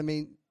 you know what I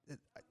mean?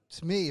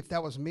 To me, if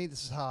that was me,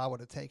 this is how I would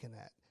have taken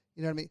that.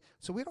 You know what I mean?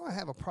 So we don't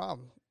have a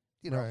problem,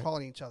 Right.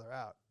 calling each other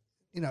out.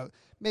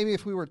 Maybe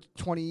if we were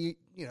 20,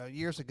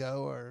 years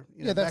ago, or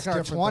Yeah, back that's in our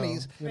different,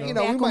 20s, though, Back we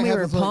when might we have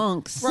were this, like-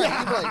 punks. right?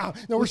 you'd be like,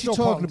 No, we're what still you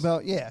talking punks.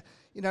 about? Yeah,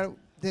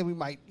 then we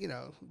might,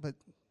 but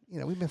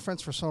we've been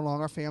friends for so long.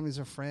 Our families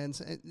are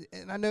friends,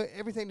 and I know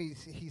everything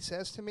he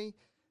says to me.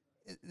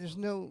 There's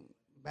no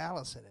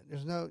malice in it.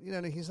 There's no,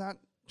 he's not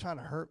trying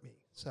to hurt me.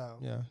 So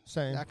Yeah,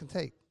 same. I can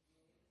take.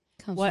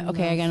 Comes What? from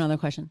Okay, I love. got another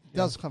question. It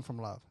does come from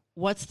love.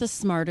 What's the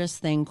smartest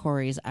thing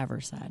Corey's ever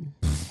said?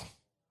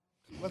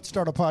 Let's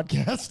start a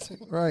podcast.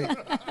 Right.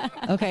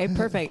 Okay,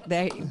 perfect.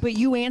 But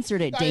you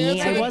answered it, I Dingy.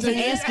 answered I it, wasn't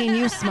Dingy. asking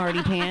you,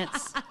 smarty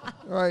pants.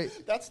 Right.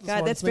 That's the God,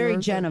 smartest that's thing I've very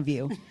ever Jen said. of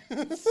you.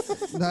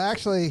 No,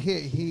 actually,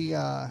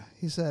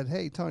 he said,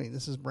 "Hey, Tony,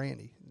 this is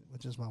Brandy,"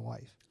 which is my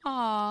wife.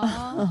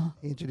 Aw,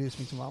 He introduced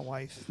me to my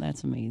wife.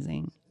 That's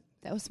amazing.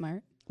 that was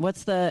smart.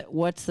 What's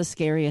the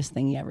scariest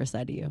thing he ever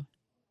said to you?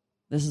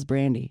 This is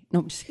Brandy. No,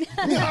 I'm just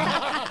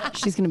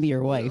she's gonna be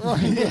your wife.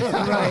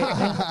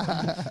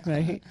 Right.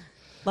 Right.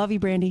 Love you,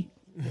 Brandy.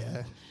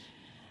 Yeah.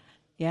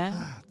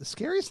 Yeah. The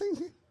scariest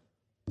thing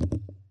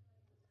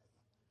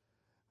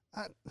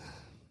that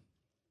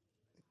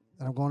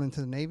I'm going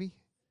into the Navy.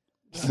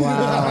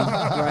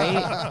 Wow.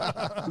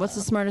 Right. What's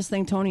the smartest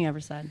thing Tony ever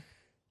said?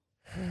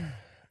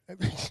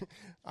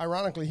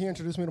 Ironically, he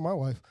introduced me to my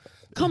wife.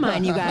 Come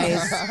on, you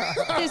guys.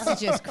 This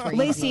is just crazy.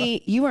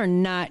 Lacey, you are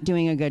not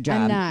doing a good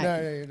job. I'm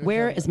not.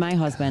 Where is my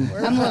husband?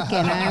 I'm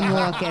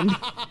looking.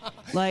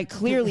 Like,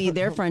 clearly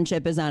their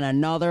friendship is on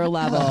another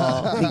level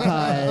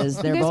because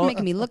You they're guys are both.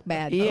 making me look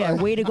bad. Yeah,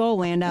 way to go,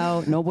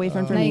 Landau. No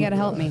boyfriend for Now me. you got to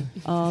help me.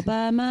 All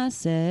by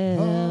myself.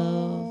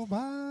 Oh,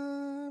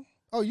 bye.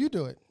 Oh, you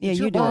do it. Yeah, It's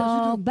you your do it. part.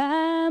 All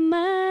by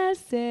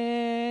myself.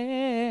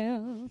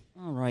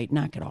 All right,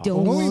 knock it off.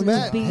 Don't When we wanna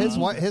met, be-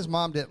 his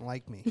mom didn't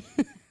like me.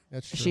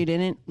 That's true. She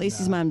didn't.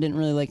 Lacey's mom didn't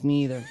really like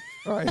me either.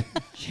 Right.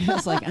 She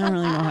was like, I don't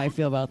really know how I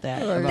feel about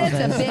that. Right. About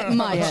That's a this. bit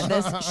much.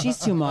 Yeah, she's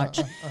too much.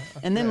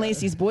 And then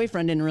Lacey's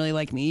boyfriend didn't really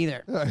like me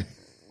either.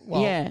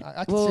 Well, yeah,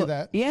 I can see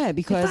that. Yeah,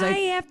 because If I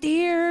have to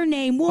hear her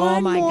name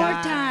one my more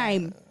God.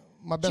 time.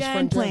 My best Jen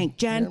friend Plank,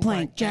 Jen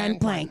Plank, Jen Jen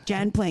Plank,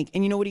 Jen Plank.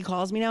 And you know what he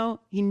calls me now?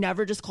 He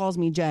never just calls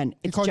me Jen.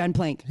 It's Jen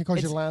Plank. He calls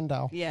you It's-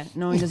 Landau. Yeah,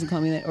 no, he doesn't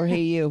call me that. Or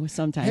hey you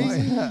sometimes.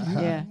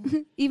 Yeah.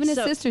 Even his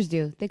So- sisters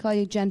do. They call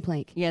you Jen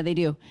Plank. Yeah, they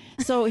do.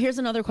 So here's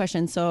another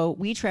question. So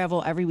we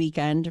travel every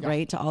weekend,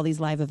 right, to all these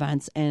live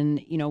events,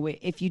 and you know,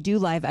 if you do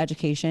live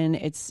education,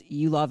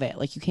 you love it.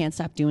 Like you can't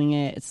stop doing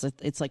it.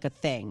 It's like a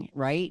thing,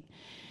 right?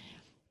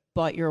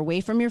 But you're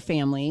away from your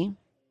family,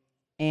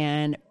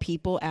 and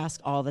people ask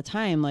all the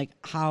time, like,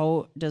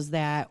 how does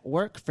that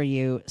work for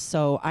you?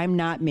 So I'm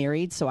not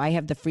married, so I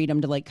have the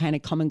freedom to like kind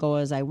of come and go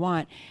as I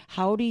want.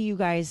 How do you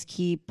guys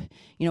keep,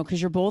 you know,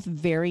 because you're both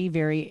very,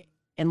 very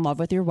in love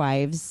with your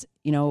wives.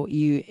 You know,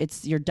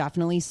 you're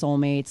definitely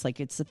soulmates, like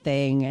it's a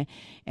thing.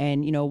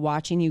 And, you know,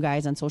 watching you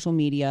guys on social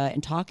media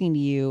and talking to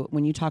you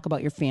when you talk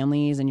about your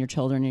families and your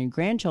children and your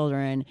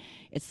grandchildren,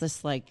 it's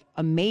just like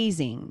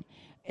amazing.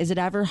 Is it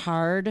ever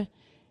hard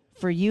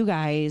for you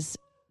guys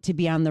to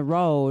be on the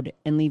road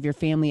and leave your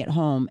family at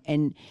home?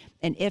 And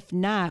if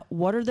not,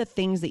 what are the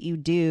things that you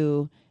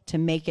do to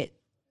make it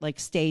like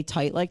stay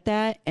tight like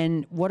that?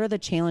 And what are the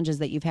challenges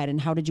that you've had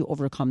and how did you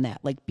overcome that?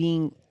 Like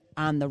being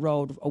on the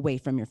road away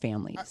from your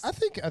families. I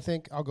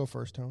think I'll go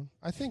first, Tone.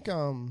 I think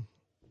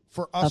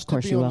for us Of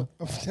course to be you on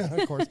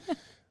of course.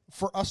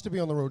 For us to be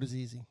on the road is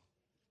easy.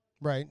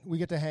 Right. We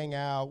get to hang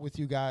out with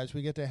you guys.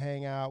 We get to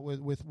hang out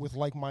with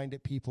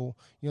like-minded people.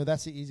 You know,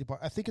 that's the easy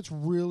part. I think it's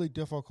really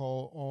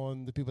difficult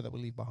on the people that we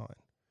leave behind.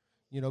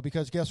 You know,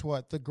 because guess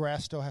what? The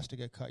grass still has to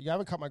get cut. You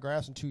haven't cut my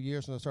grass in 2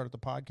 years since I started the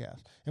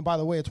podcast. And by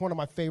the way, it's one of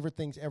my favorite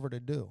things ever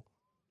to do.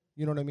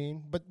 You know what I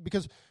mean? But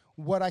because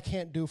what I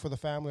can't do for the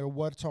family or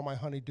what's on my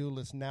honey-do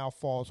list now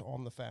falls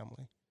on the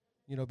family,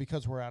 you know,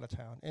 because we're out of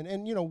town.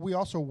 And you know, we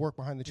also work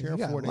behind the chair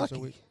 4 days a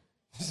week.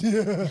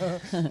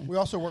 We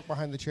also work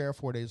behind the chair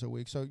 4 days a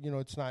week. So, you know,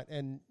 it's not,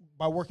 and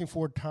by working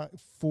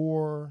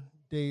 4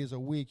 days a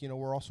week, you know,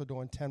 we're also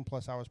doing 10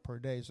 plus hours per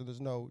day. So there's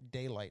no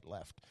daylight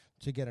left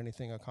to get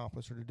anything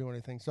accomplished or to do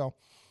anything. So,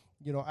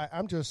 you know,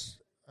 I'm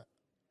just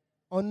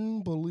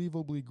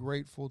unbelievably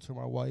grateful to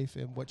my wife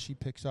and what she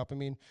picks up. I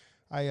mean,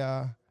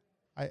 I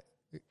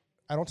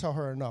don't tell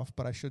her enough,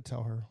 but I should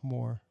tell her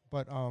more.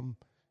 But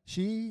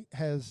she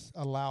has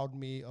allowed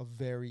me a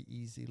very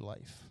easy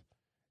life.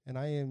 And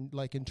I am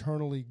like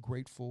internally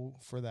grateful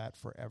for that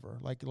forever.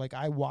 Like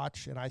I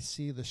watch and I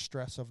see the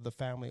stress of the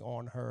family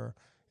on her,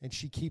 and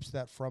she keeps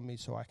that from me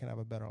so I can have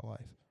a better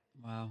life.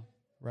 Wow.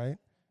 Right?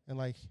 And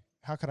like,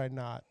 how could I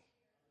not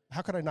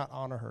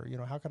honor her? You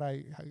know, how could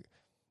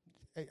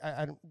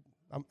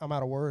I'm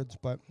out of words,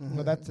 but you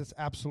know, that's just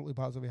absolutely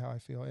positively how I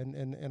feel.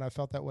 And I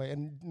felt that way.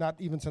 And not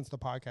even since the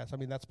podcast. I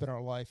mean, that's been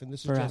our life. And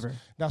this Forever. is just,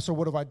 now, so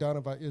what have I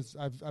done?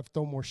 I've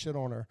thrown more shit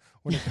on her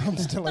when it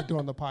comes to like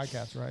doing the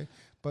podcast. Right.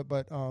 But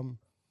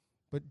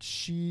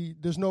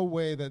there's no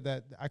way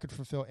that I could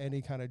fulfill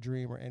any kind of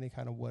dream or any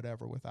kind of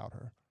whatever without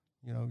her.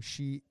 You know,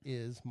 she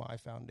is my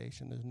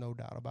foundation. There's no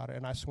doubt about it.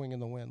 And I swing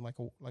in the wind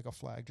like a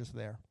flag just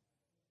there.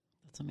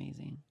 That's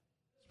amazing.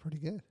 It's pretty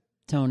good.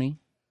 Tony.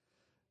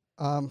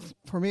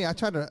 For me, I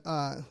try to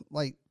I'm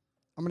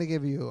going to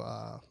give you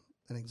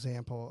an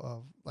example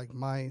of like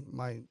my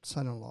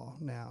son-in-law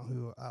now,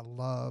 who I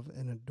love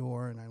and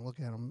adore, and I look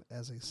at him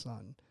as a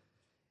son.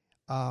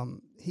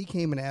 He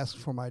came and asked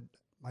for my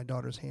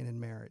daughter's hand in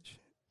marriage,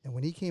 and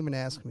when he came and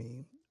asked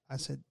me, I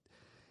said,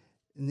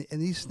 and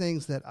these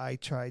things that I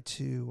try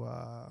to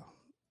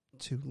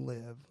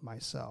live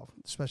myself,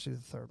 especially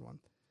the third one.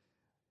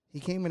 He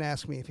came and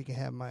asked me if he could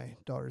have my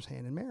daughter's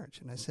hand in marriage,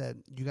 and I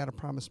said, you got to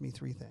promise me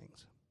 3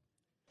 things.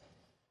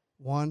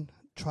 1,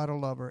 try to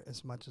love her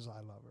as much as I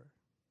love her.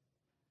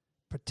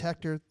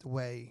 Protect her the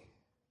way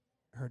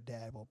her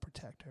dad will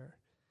protect her.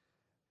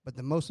 But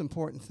the most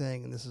important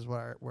thing, and this is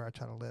where I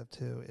try to live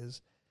too,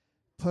 is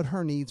put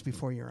her needs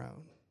before your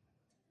own,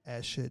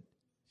 as should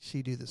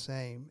she do the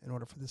same in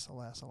order for this to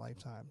last a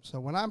lifetime.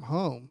 So when I'm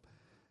home,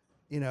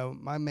 you know,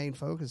 my main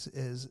focus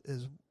is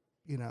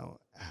you know,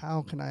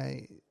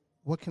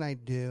 what can I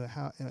do,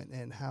 how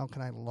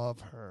can I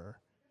love her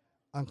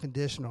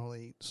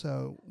unconditionally?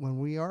 So when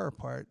we are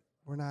apart,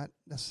 we're not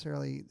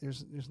necessarily,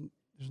 there's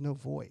no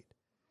void.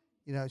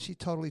 You know, she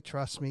totally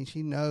trusts me.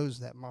 She knows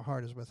that my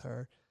heart is with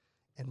her,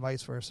 and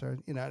vice versa.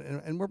 You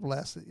know, and we're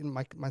blessed. You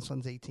know, my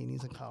son's 18,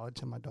 he's in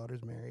college, and my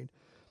daughter's married,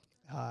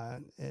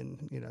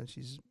 and you know,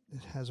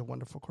 has a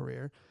wonderful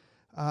career.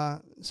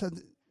 So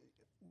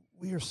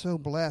we are so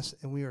blessed,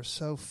 and we are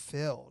so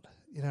filled.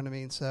 You know what I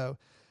mean? So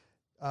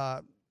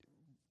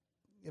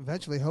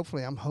eventually,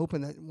 hopefully, I'm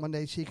hoping that one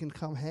day she can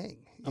come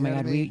hang. Oh my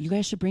God, you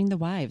guys should bring the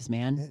wives,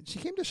 man. Yeah, she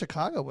came to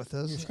Chicago with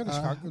us. Yeah, she came to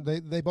Chicago.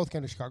 They both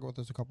came to Chicago with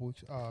us a couple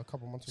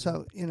months ago.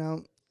 So you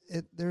know,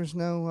 there's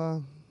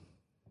no,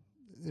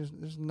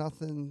 there's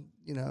nothing.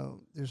 You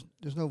know,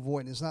 there's no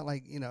void. It's not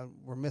like, you know,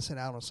 we're missing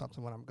out on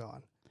something when I'm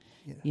gone.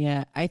 You know?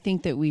 Yeah, I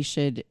think that we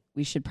should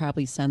we should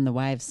probably send the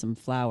wives some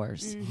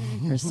flowers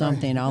or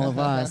something, all of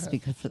us,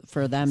 because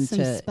for them Some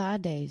to spa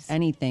days.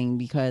 anything,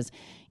 because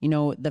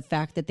the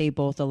fact that they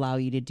both allow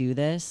you to do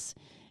this,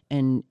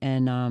 and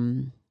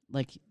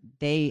like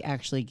they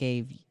actually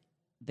gave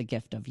the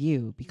gift of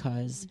you,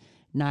 because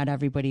not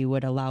everybody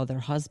would allow their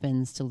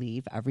husbands to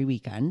leave every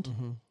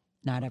weekend.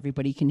 Not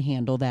everybody can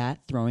handle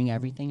that, throwing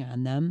everything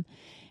on them.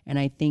 And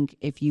I think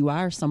if you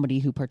are somebody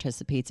who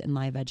participates in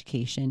live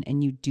education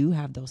and you do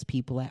have those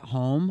people at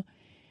home,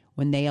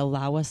 when they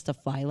allow us to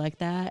fly like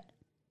that,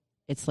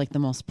 it's like the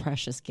most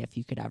precious gift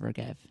you could ever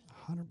give.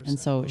 100%. And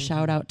so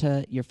shout out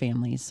to your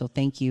families. So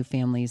thank you,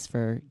 families,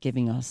 for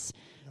giving us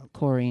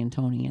Corey and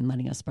Tony and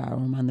letting us borrow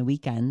them on the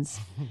weekends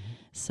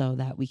so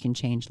that we can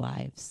change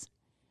lives.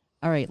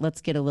 All right, let's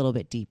get a little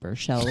bit deeper,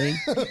 shall we?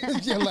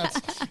 Yeah,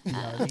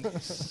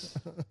 let's.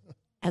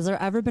 Has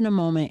there ever been a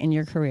moment in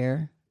your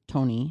career,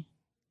 Tony,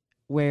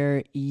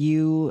 where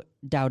you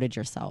doubted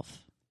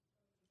yourself,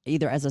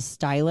 either as a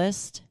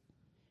stylist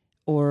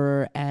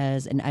or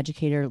as an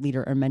educator,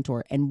 leader, or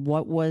mentor? And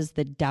what was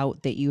the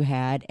doubt that you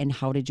had, and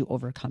how did you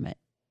overcome it?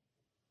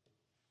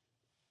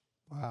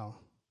 Wow.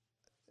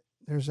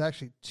 There's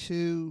actually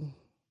two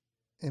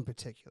in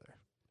particular.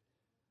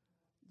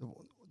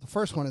 The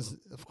first one is,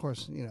 of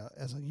course,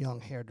 as a young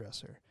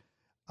hairdresser,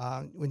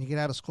 when you get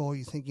out of school,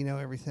 you think you know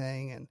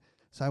everything. And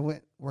so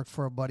I worked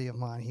for a buddy of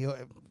mine.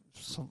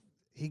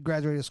 He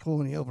graduated school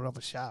and he opened up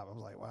a shop. I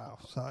was like, wow.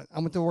 So I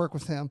went to work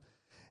with him,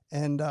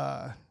 and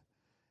I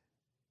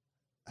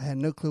had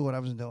no clue what I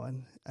was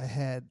doing. I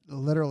had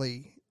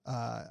literally,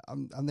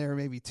 I'm there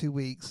maybe 2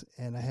 weeks,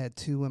 and I had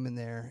two women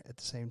there at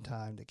the same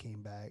time that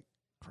came back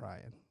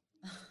crying.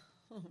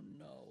 Oh,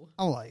 no.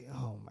 I'm like,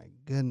 oh, my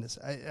goodness.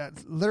 I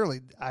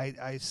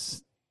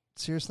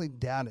seriously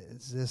doubted,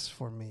 is this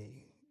for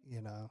me,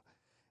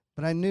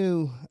 But I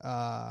knew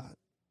that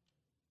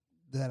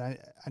I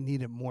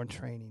needed more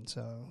training,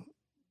 so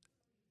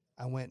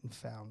I went and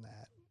found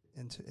that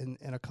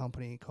in a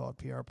company called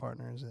PR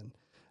Partners, and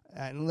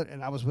I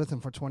was with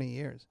them for 20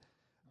 years.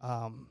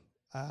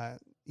 I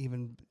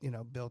even,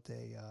 built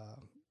a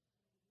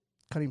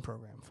cutting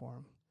program for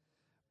them.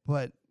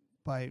 But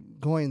by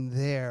going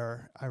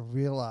there, I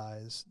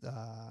realized,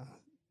 that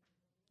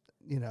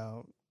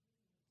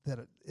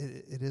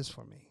it is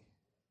for me.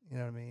 You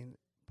know what I mean?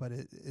 But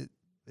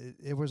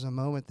it was a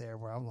moment there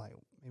where I'm like,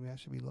 maybe I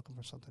should be looking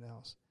for something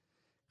else,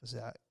 because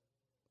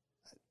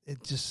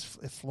it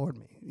floored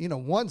me.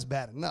 One's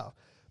bad enough,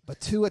 but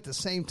two at the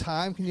same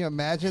time. Can you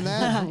imagine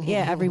that?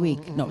 Yeah, every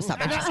week. No, stop.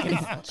 I'm just kidding.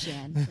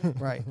 Jen.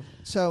 Right.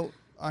 So,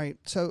 all right.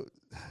 So,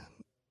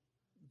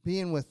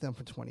 being with them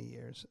for 20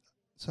 years.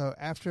 So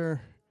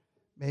after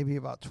maybe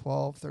about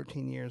 12,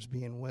 13 years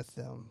being with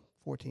them,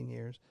 14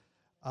 years,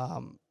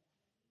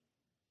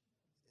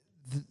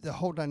 the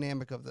whole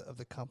dynamic of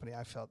the company,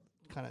 I felt,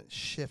 kind of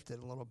shifted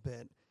a little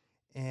bit.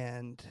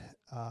 And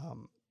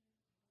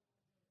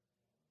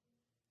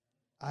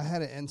I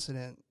had an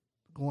incident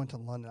going to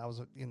London. I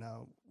was,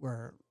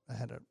 where I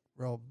had a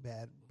real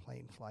bad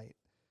plane flight,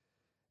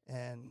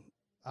 and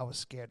I was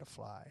scared to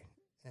fly.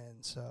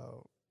 And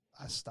so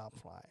I stopped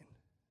flying.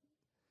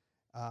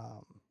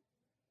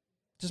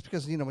 Just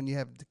because, when you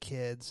have the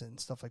kids and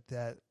stuff like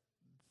that,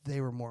 they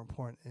were more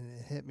important. And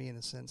it hit me in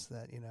the sense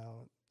that,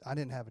 I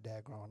didn't have a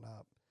dad growing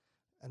up,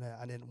 and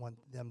I didn't want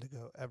them to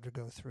ever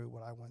go through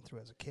what I went through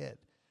as a kid.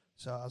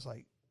 So I was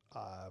like,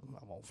 I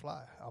won't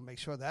fly. I'll make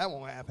sure that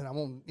won't happen. I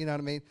won't, you know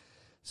what I mean?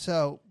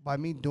 So by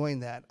me doing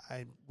that,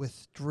 I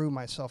withdrew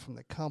myself from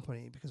the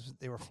company because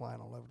they were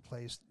flying all over the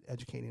place,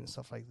 educating and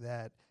stuff like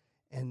that.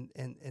 And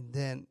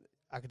then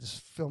I could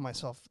just feel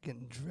myself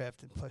getting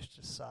drifted and pushed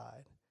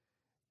aside.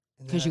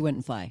 Because you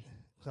wouldn't fly.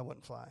 Because I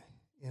wouldn't fly.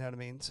 You know what I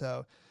mean?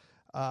 So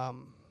I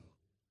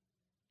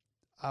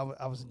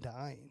was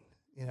dying.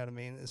 You know what I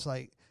mean? It's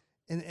like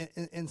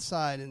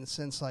inside, in the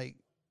sense like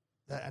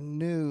that I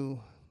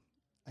knew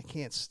I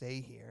can't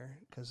stay here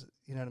because,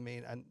 you know what I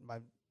mean?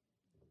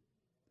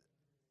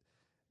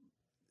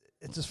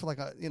 It just felt like,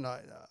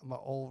 I'm an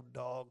old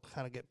dog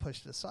kind of get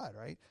pushed aside,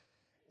 right?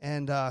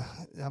 And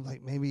I'm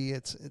like, maybe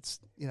it's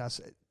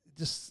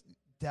just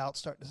doubt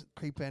start to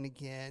creep in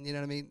again. You know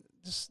what I mean?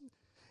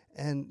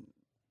 And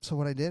so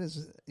what I did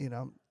is,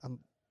 I'm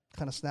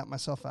kind of snapped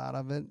myself out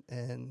of it,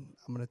 and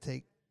I'm going to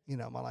take,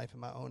 my life in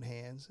my own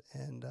hands.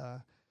 And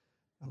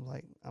I'm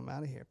like, I'm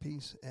out of here.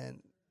 Peace.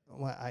 And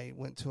when I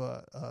went to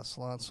a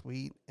salon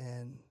suite,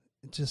 and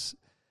it just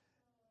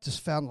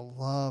found the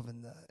love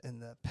and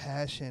the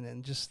passion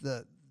and just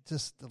the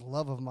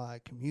love of my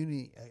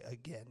community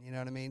again. You know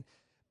what I mean?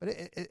 But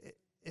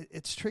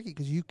it's tricky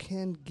because you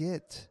can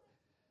get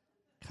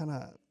kind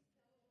of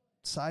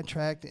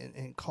sidetracked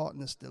and caught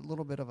in this a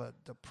little bit of a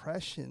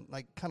depression,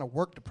 like kind of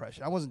work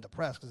depression. I wasn't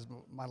depressed because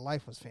my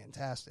life was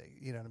fantastic,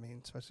 you know what I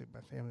mean, especially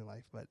my family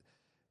life, but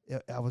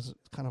I was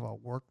kind of a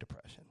work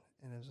depression,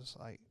 and it was just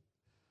like,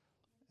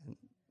 and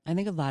I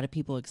think a lot of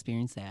people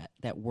experience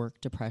that work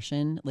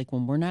depression. Like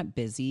when we're not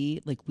busy,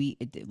 like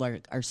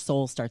our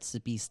soul starts to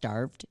be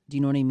starved. Do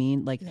you know what I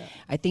mean? Like,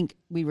 I think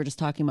we were just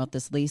talking about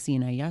this, Lacey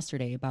and I,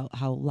 yesterday, about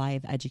how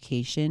live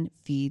education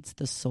feeds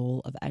the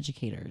soul of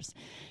educators.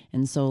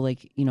 And so,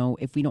 like, you know,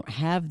 if we don't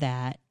have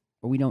that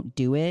or we don't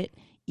do it,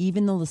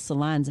 even though the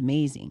salon's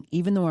amazing,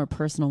 even though our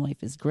personal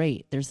life is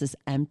great, there's this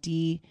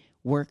empty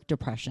work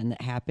depression that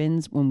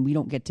happens when we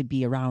don't get to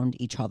be around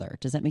each other.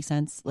 Does that make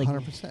sense? Like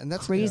 100%. And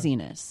that's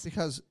craziness.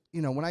 Because,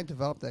 you know, when I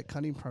developed that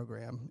cutting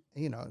program,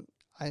 you know,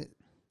 I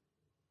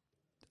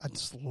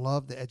just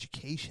love the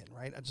education,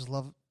 right? I just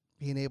love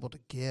being able to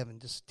give and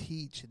just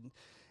teach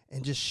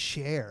and just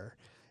share.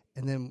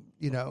 And then,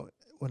 you know,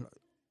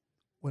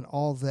 when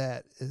all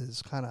that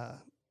is kind of,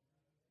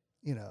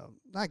 you know,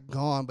 not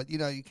gone, but, you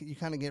know, you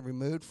kind of get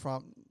removed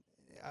from.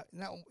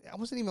 I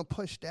wasn't even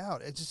pushed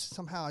out. It just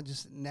somehow I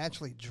just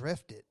naturally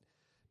drifted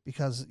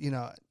because, you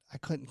know, I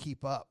couldn't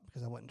keep up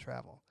because I wouldn't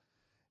travel.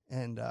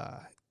 And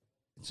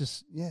it's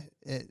just,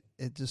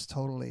 it just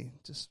totally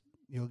just,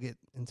 you'll get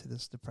into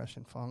this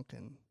depression funk.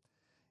 And,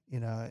 you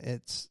know,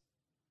 it's,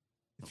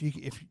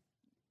 if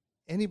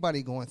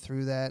anybody going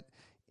through that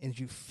and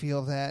you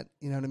feel that,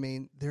 you know what I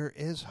mean, there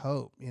is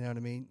hope, you know what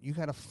I mean? You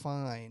got to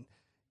find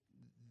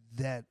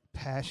that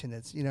passion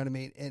that's, you know what I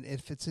mean? And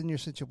if it's in your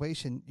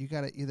situation, you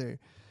got to either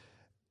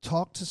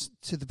talk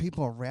to the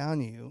people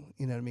around you,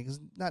 you know what I mean? Because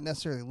not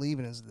necessarily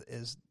leaving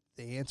is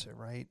the answer,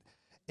 right?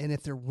 And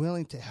if they're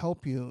willing to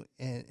help you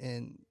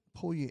and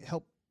pull you,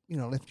 help, you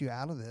know, lift you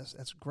out of this,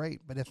 that's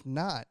great. But if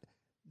not,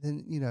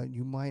 then, you know,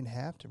 you might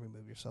have to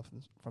remove yourself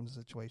from the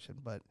situation.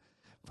 But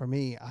for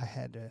me, I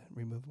had to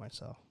remove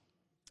myself.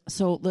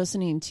 So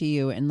listening to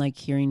you and like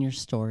hearing your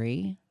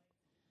story,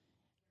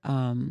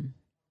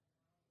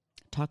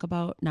 talk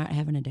about not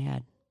having a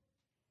dad.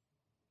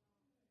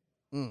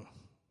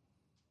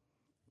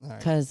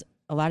 Because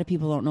a lot of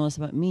people don't know this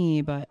about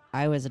me, but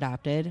I was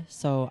adopted,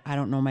 so I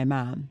don't know my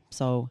mom.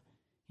 So,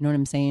 you know what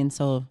I'm saying?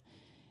 So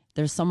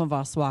there's some of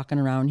us walking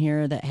around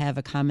here that have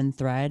a common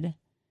thread.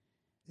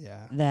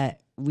 Yeah.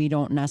 That we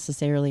don't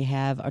necessarily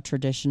have a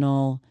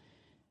traditional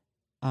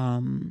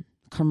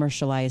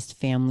commercialized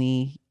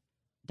family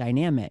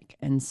dynamic.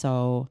 And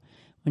so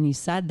when you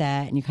said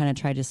that and you kind of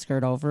tried to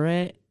skirt over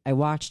it, I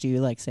watched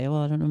you like say,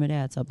 well, I don't know my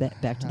dad. So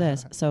back to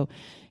this. So,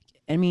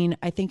 I mean,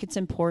 I think it's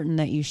important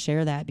that you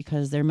share that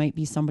because there might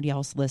be somebody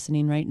else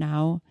listening right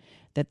now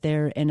that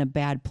they're in a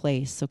bad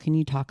place. So can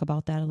you talk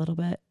about that a little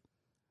bit?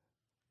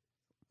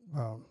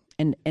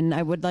 And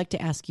I would like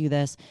to ask you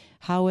this.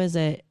 How is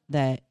it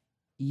that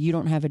you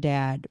don't have a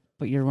dad,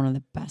 but you're one of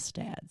the best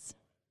dads?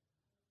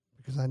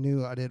 Because I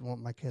knew I didn't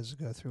want my kids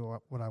to go through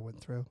what I went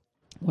through.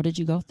 What did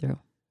you go through?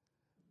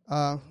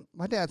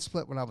 My dad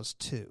split when I was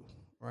 2,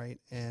 right?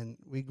 And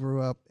we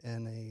grew up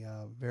in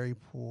a very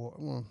poor,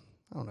 well,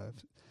 I don't know.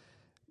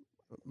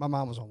 My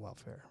mom was on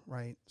welfare,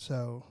 right?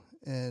 So,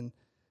 and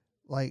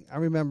like I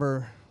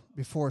remember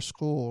before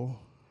school,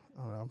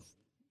 I don't know,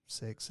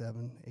 6,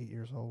 7, 8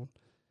 years old.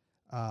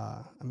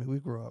 I mean, we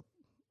grew up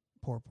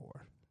poor.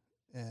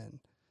 And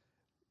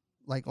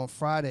like on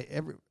Fridays,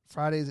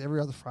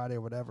 every other Friday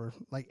or whatever,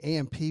 like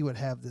AMP would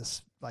have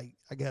this, like,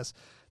 I guess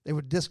they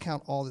would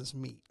discount all this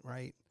meat,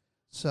 right?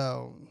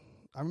 So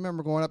I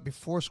remember going up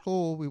before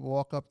school, we would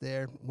walk up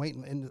there,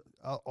 waiting, and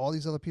all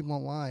these other people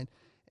in line,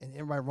 and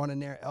everybody running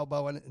there,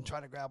 elbowing it and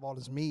trying to grab all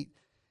this meat.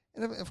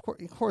 And of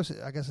course,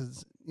 I guess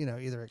it's, you know,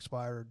 either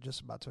expired or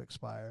just about to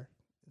expire.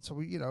 And so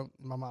we, you know,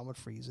 my mom would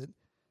freeze it.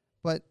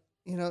 But,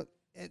 you know,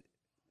 it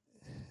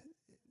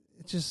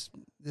just,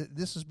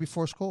 this is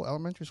before school,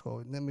 elementary school.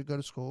 And then we go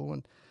to school,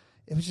 and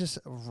it was just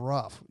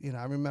rough. You know,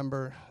 I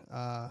remember,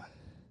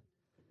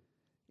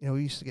 you know,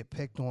 we used to get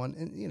picked on.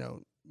 And, you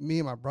know, me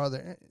and my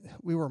brother,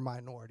 we were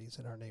minorities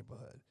in our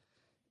neighborhood.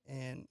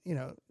 And, you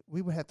know,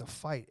 we would have to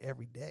fight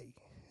every day.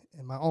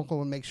 And my uncle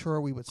would make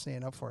sure we would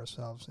stand up for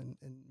ourselves and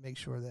make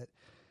sure that,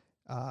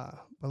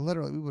 but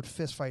literally we would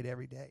fist fight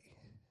every day.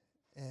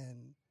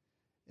 And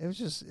it was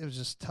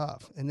just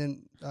tough. And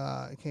then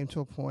it came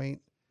to a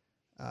point,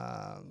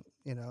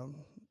 you know,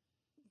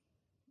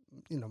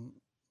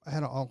 I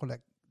had an uncle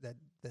that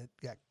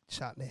got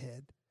shot in the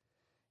head.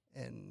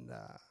 And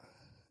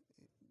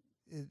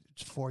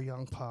it's 4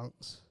 young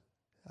punks.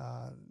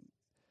 So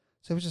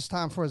it was just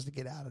time for us to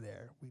get out of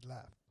there. We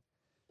left.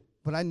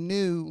 But I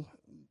knew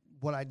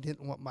what I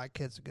didn't want my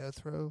kids to go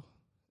through.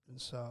 And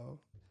so,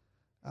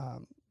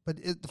 but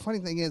the funny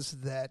thing is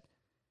that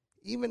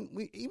even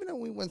though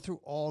we went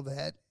through all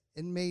that,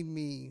 it made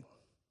me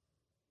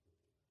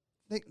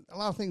think a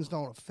lot of things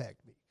don't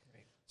affect me.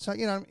 Right. So,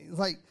 you know, it's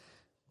like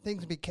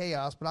things can be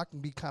chaos, but I can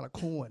be kind of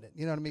cool in it.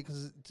 You know what I mean?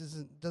 Because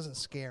it doesn't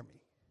scare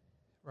me,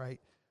 right?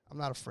 I'm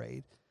not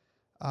afraid.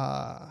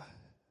 But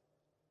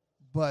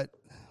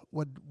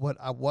what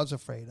I was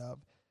afraid of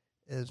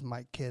is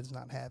my kids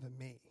not having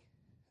me.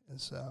 And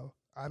so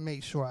I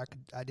made sure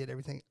I did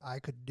everything I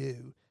could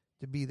do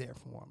to be there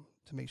for them,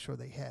 to make sure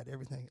they had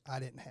everything I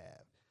didn't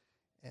have.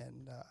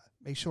 And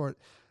make sure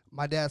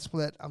my dad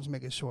split, I was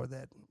making sure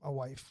that my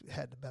wife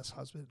had the best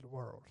husband in the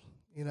world,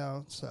 you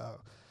know? So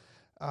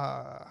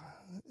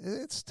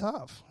It's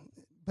tough,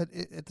 but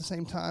at the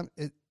same time,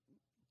 it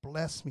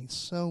blessed me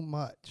so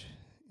much.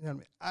 You know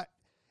what I mean?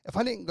 If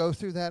I didn't go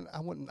through that,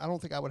 I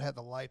don't think I would have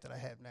the life that I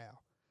have now.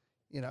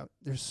 You know,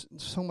 there's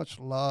so much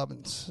love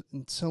and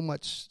so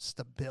much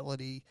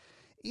stability.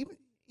 Even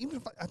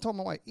if I told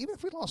my wife, even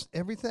if we lost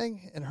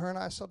everything and her and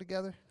I still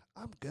together,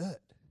 I'm good.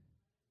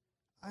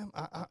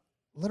 I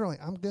literally,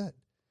 I'm good.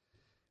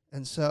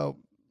 And so,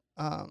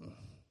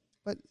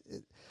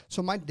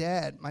 so my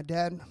dad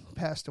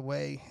passed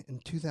away in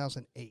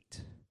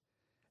 2008.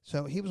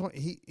 So he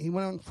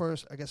went on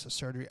first, I guess, a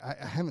surgery.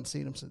 I haven't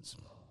seen him since,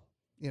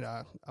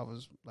 I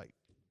was like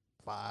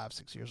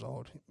 5-6 years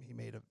old. He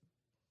made a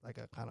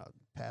kind of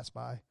pass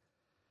by.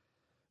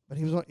 But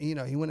he was on, he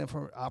went in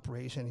for an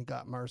operation. He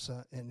got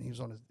MRSA, and he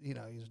was on he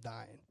was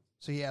dying.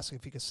 So he asked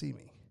if he could see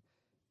me,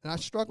 and I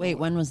struggled. Wait,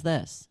 when was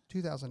this?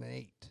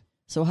 2008.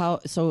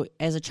 So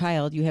as a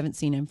child, you haven't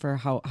seen him for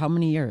how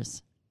many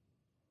years?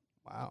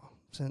 Wow,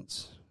 I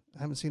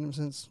haven't seen him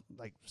since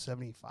like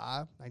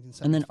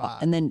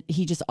 1975. And then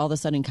he just all of a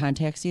sudden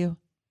contacts you?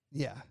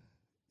 Yeah.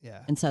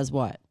 And says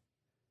what?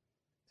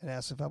 And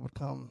asked if I would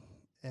come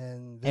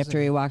and visit after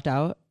he him. walked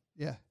out?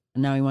 Yeah.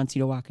 And now he wants you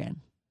to walk in.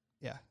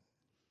 Yeah.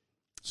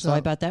 So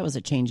I bet that was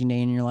a changing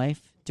day in your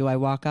life. Do I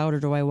walk out or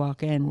do I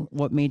walk in?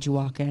 What made you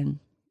walk in?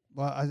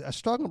 Well, I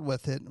struggled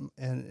with it,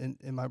 and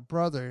my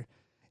brother,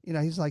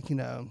 he's like,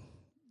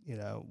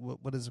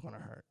 what is it going to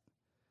hurt?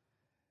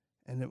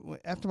 And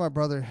after my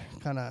brother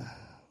kind of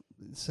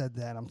said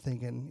that, I'm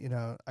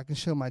thinking, I can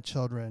show my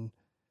children,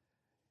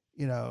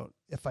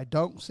 if I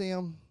don't see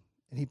him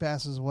and he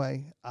passes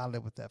away, I'll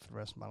live with that for the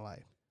rest of my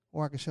life.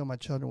 Or I can show my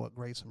children what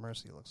grace and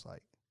mercy looks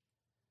like.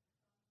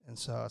 And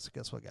so I said,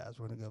 guess what, guys?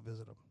 We're going to go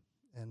visit him.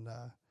 And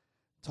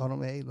told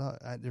him, hey, look,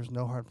 there's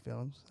no hard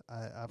feelings.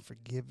 I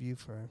forgive you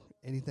for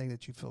anything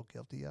that you feel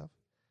guilty of.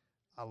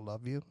 I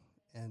love you.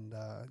 And,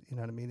 you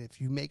know what I mean? If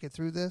you make it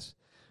through this,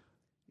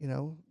 if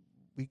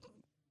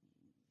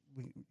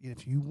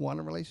you want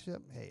a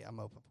relationship, hey, I'm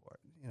open for it.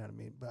 You know what I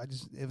mean? But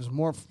it was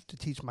more to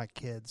teach my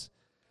kids,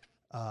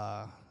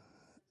 what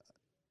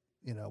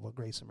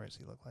grace and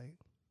mercy look like.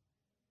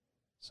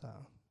 So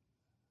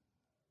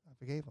I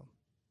forgave him.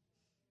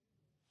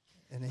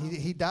 And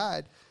he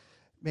died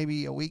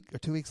maybe a week or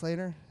 2 weeks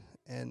later,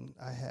 and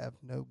I have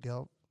no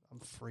guilt. I'm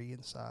free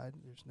inside.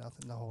 There's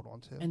nothing to hold on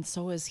to. And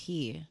so is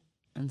he.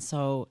 And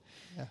so,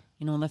 yeah.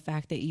 The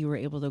fact that you were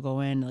able to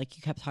go in, like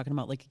you kept talking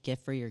about like a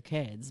gift for your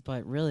kids,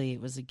 but really it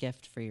was a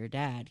gift for your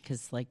dad.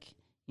 Because I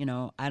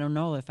don't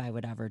know if I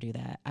would ever do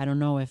that. I don't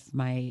know if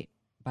my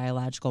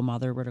biological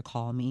mother were to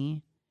call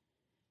me,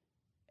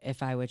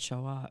 if I would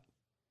show up.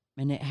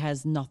 And it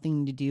has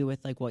nothing to do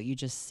with like what you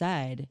just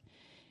said.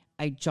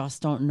 I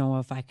just don't know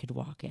if I could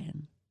walk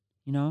in,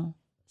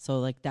 So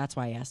like, that's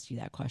why I asked you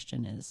that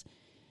question, is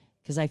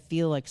because I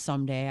feel like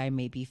someday I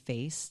may be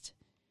faced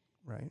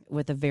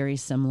with a very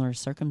similar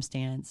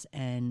circumstance,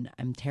 and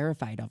I'm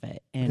terrified of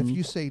it. And but if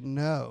you say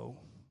no,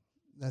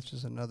 that's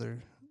just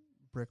another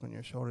brick on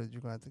your shoulder that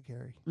you're going to have to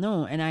carry.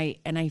 No, and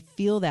I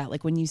feel that,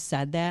 like when you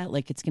said that,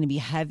 like it's going to be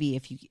heavy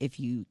if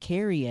you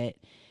carry it.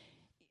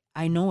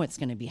 I know it's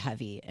going to be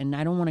heavy, and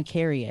I don't want to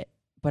carry it,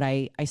 but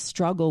I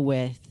struggle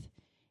with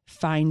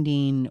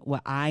finding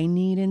what I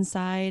need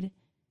inside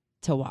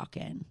to walk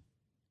in.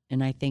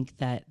 And I think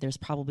that there's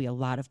probably a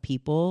lot of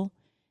people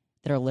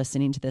that are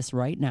listening to this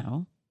right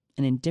now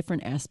and in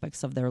different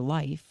aspects of their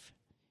life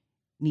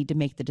need to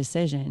make the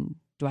decision,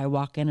 do I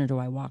walk in or do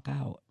I walk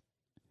out?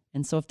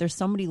 And so if there's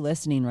somebody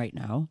listening right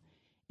now,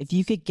 if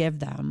you could give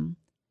them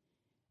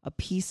a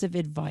piece of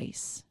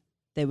advice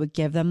that would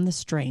give them the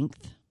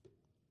strength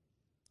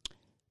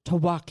to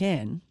walk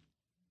in,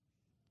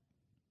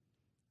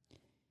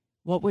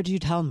 what would you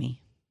tell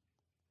me?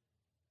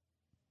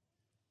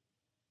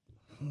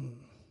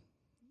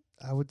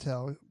 I would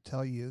tell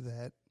you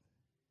that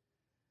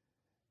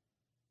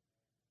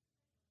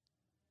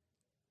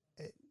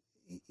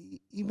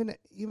even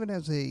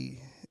as if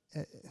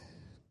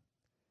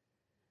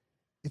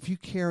you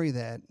carry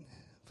that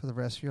for the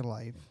rest of your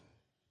life,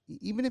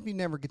 even if you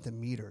never get to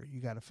meet her, you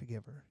got to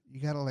forgive her. You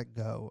got to let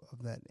go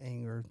of that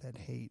anger, that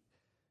hate,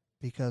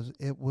 because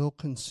it will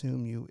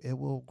consume you. It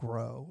will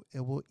grow.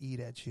 It will eat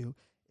at you.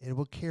 It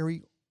will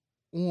carry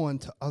on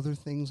to other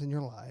things in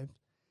your life,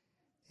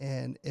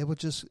 and it will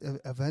just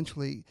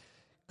eventually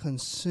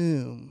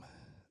consume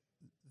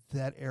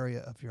that area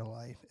of your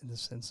life in the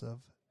sense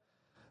of,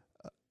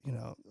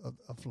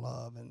 of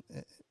love. And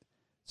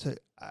so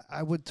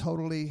I would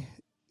totally,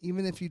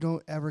 even if you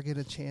don't ever get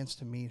a chance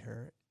to meet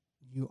her,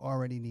 you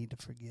already need to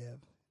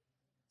forgive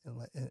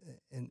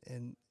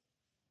and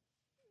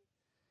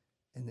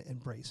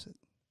embrace it.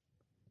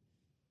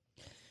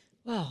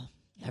 Well,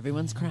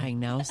 everyone's crying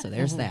now, so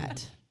there's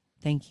that.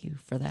 Thank you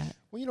for that.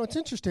 Well, it's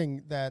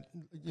interesting that,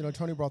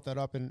 Tony brought that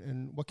up,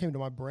 and what came to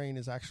my brain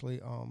is actually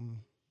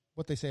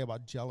what they say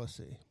about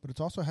jealousy, but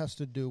it also has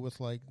to do with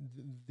like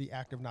the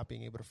act of not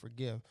being able to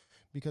forgive,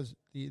 because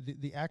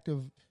the act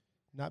of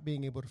not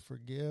being able to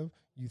forgive,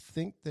 you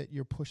think that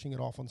you're pushing it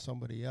off on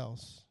somebody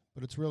else,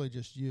 but it's really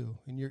just you,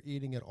 and you're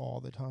eating it all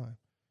the time.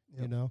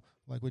 You know,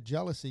 like with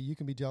jealousy, you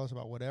can be jealous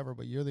about whatever,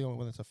 but you're the only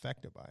one that's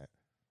affected by it,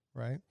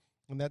 right?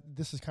 And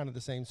this is kind of the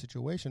same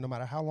situation. No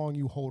matter how long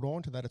you hold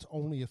on to that, it's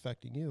only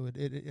affecting you.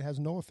 It has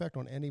no effect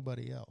on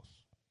anybody else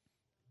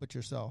but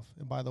yourself.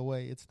 And by the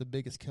way, it's the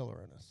biggest killer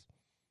in us,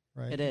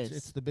 right? It is.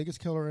 It's the biggest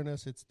killer in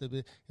us. It's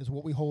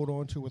what we hold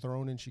on to with our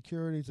own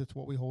insecurities. It's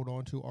what we hold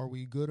on to. Are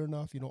we good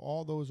enough? You know,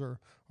 all those are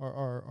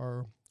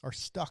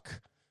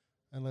stuck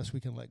unless we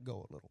can let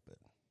go a little bit.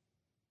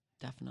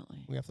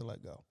 Definitely. We have to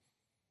let go.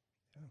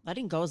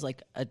 Letting go is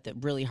like a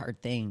really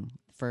hard thing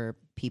for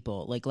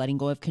people, like letting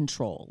go of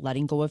control,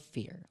 letting go of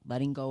fear,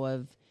 letting go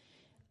of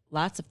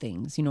lots of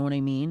things. You know what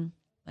I mean?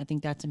 I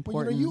think that's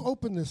important. Well, you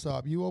opened this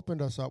up. You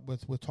opened us up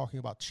with talking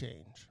about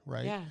change,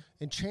 right? Yeah.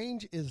 And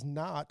change is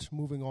not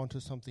moving on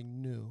to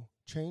something new.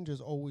 Change is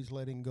always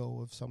letting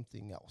go of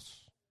something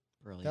else.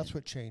 Brilliant. That's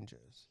what change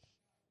is.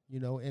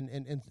 You know,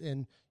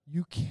 and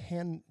you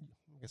can,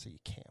 I guess you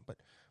can't,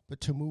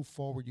 but to move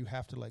forward, you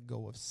have to let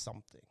go of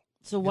something.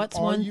 So what's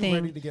one one thing? Are thing?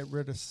 you ready to get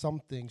rid of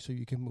something so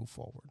you can move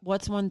forward?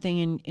 What's one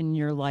thing in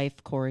your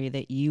life, Corey,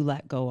 that you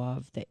let go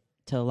of that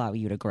to allow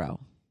you to grow?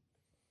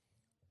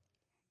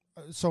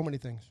 So many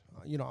things.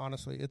 You know,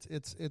 honestly,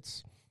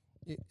 it's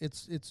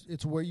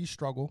where you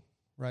struggle,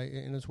 right?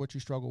 And it's what you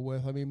struggle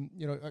with. I mean,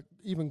 you know,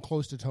 even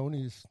close to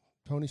Tony's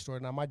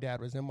story. Now, my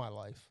dad was in my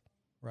life,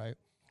 right?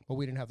 But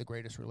we didn't have the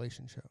greatest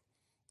relationship.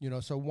 You know,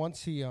 so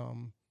once he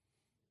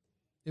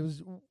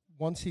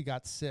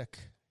got sick.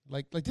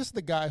 Like this is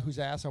the guy whose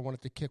ass I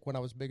wanted to kick when I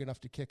was big enough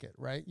to kick it,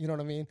 right? You know what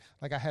I mean?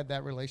 Like I had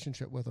that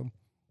relationship with him.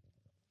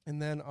 And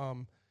then,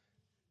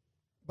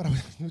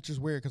 which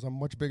is weird because I'm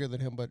much bigger than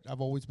him, but I've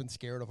always been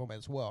scared of him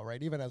as well,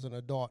 right? Even as an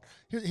adult.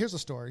 Here's a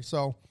story.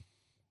 So,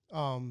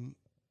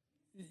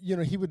 you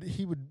know, he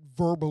would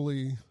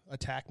verbally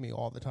attack me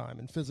all the time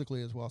and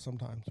physically as well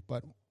sometimes.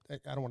 But I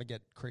don't want to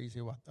get crazy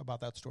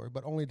about that story.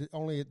 But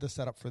only the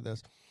setup for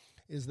this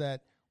is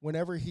that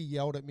whenever he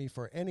yelled at me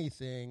for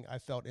anything, I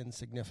felt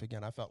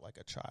insignificant. I felt like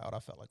a child. I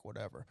felt like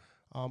whatever.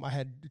 I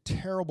had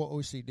terrible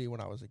OCD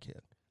when I was a kid.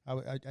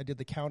 I did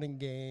the counting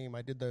game.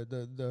 I did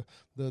the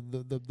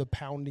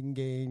pounding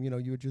game. You know,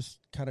 you would just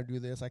kind of do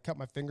this. I kept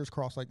my fingers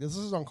crossed like this.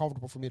 This is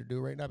uncomfortable for me to do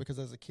right now because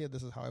as a kid,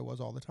 this is how I was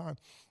all the time.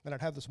 And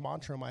I'd have this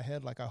mantra in my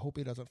head like, I hope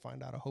he doesn't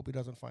find out. I hope he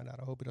doesn't find out.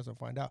 I hope he doesn't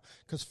find out.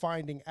 Because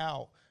finding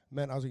out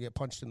meant I was going to get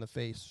punched in the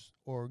face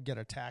or get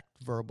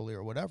attacked verbally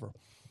or whatever.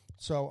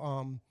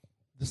 So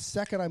the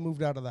second I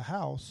moved out of the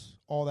house,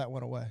 all that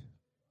went away,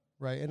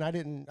 right? And I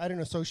didn't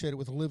associate it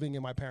with living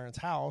in my parents'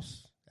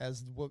 house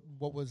as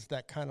what was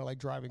that kind of like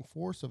driving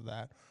force of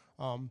that.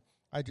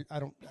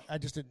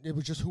 It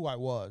was just who I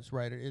was,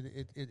 right?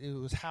 It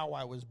was how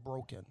I was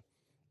broken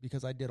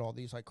because I did all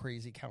these like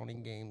crazy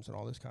counting games and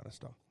all this kind of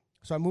stuff.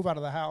 So I move out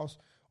of the house,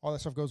 all that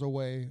stuff goes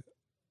away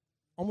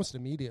almost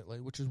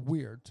immediately, which is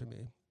weird to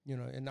me, you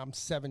know, and I'm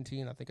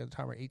 17, I think at the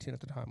time, or 18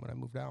 at the time when I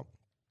moved out.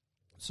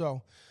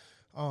 So,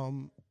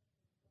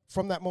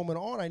 from that moment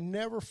on, I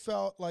never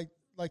felt like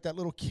that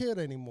little kid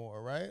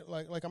anymore, right?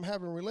 Like I'm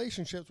having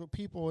relationships with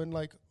people and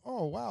like,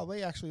 oh wow,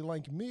 they actually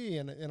like me,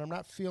 and I'm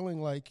not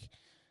feeling like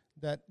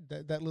that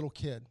little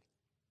kid.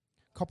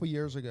 A couple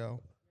years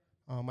ago,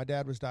 my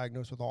dad was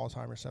diagnosed with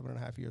Alzheimer's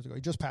 7.5 years ago. He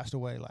just passed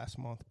away last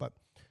month, but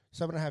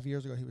 7.5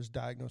 years ago he was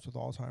diagnosed with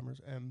Alzheimer's,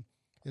 and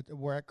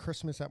we're at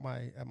Christmas at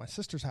my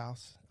sister's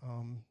house.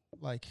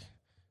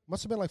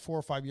 Must have been like 4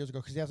 or 5 years ago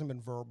because he hasn't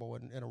been verbal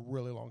in a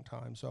really long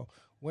time. So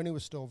when he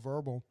was still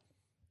verbal,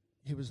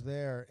 he was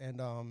there. And,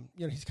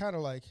 you know, he's kind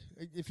of like,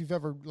 if you've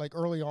ever, like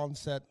early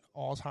onset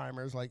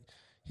Alzheimer's, like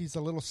he's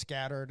a little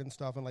scattered and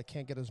stuff and like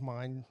can't get his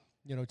mind,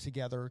 you know,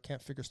 together,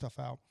 can't figure stuff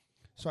out.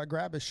 So I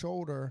grab his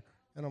shoulder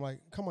and I'm like,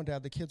 come on,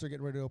 Dad, the kids are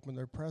getting ready to open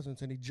their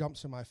presents. And he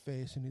jumps in my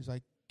face and he's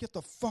like, get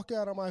the fuck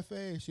out of my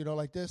face, you know,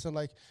 like this. And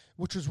like,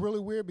 which was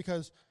really weird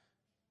because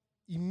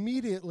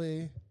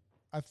immediately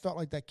I felt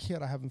like that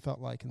kid I haven't felt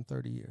like in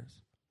 30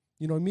 years.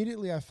 You know,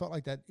 immediately I felt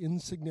like that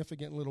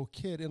insignificant little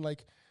kid, and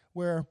like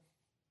where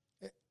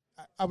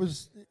I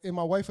was, and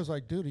my wife was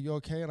like, dude, are you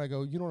okay? And I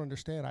go, you don't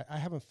understand. I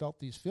haven't felt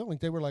these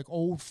feelings. They were like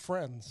old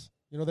friends.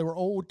 You know, they were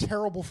old,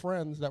 terrible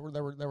friends that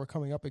were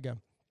coming up again.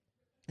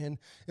 And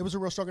it was a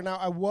real struggle. Now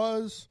I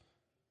was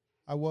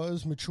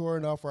mature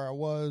enough, or I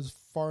was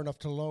far enough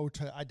to know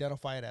to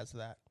identify it as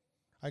that.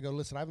 I go,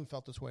 listen, I haven't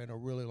felt this way in a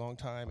really long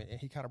time, and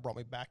he kind of brought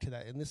me back to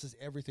that, and this is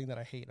everything that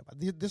I hate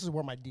about it. This is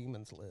where my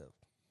demons live,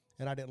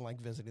 and I didn't like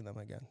visiting them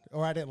again,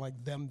 or I didn't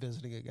like them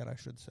visiting again, I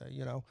should say,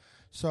 you know.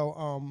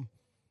 So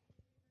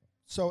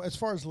so as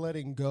far as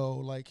letting go,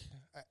 like,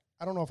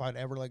 I don't know if I'd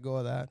ever let go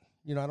of that.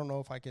 You know, I don't know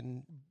if I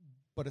can,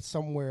 but it's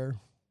somewhere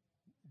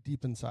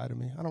deep inside of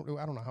me. I don't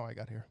know how I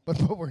got here, but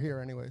we're here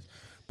anyways.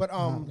 But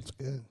that's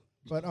good.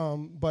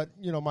 But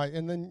you know, my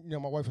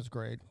wife was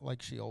great,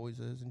 like she always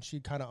is, and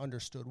she kind of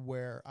understood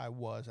where I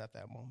was at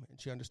that moment.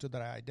 And she understood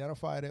that I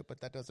identified it,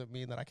 but that doesn't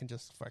mean that I can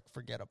just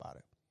forget about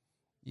it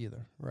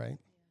either, right?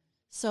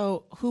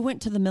 So who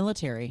went to the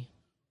military?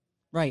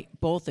 Right,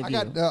 both of I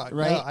you. got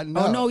right?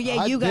 no, Oh no,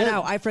 yeah, I you got did.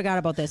 out. I forgot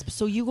about this.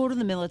 So you go to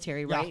the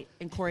military, right?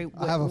 And Corey,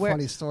 I have a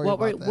funny story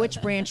about that. Which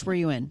branch were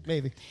you in?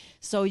 Navy.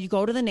 So you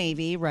go to the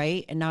Navy,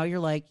 right? And now you're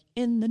like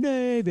in the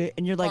Navy,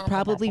 and you're like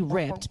probably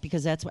ripped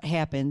because that's what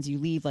happens. You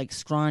leave like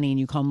scrawny, and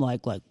you come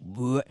like.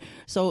 Bleh.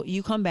 So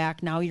you come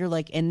back. Now you're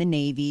like in the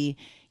Navy.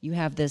 You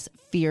have this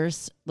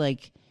fierce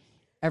like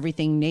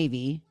everything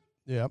Navy.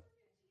 Yep.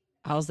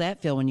 How's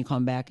that feel when you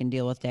come back and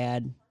deal with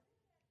Dad?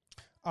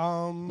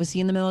 Was he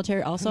in the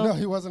military also? No,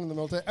 he wasn't in the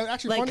military.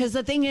 Actually, like, funny. because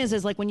the thing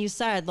is like when you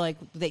said like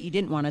that you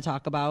didn't want to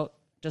talk about,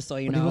 just so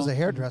you know, He was a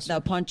hairdresser.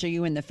 the punch of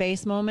you in the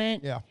face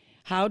moment. Yeah.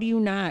 How do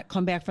you not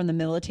come back from the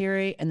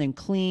military and then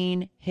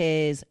clean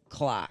his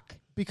clock?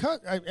 Because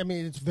I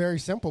mean, it's very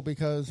simple.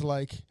 Because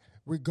like,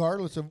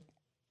 regardless of,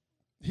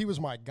 he was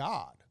my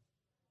God,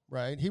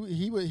 right? He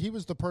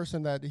was the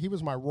person that he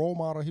was my role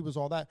model. He was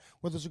all that.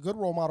 Whether it's a good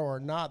role model or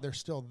not, there's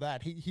still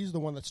that. He's the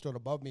one that stood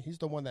above me. He's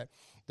the one that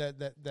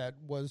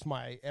was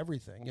my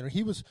everything. You know,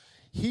 he was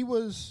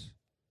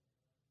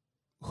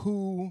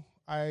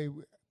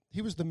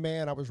the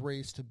man I was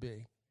raised to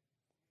be.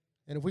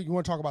 And if you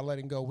want to talk about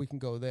letting go, we can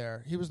go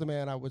there. He was the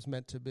man I was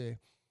meant to be.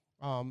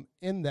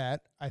 In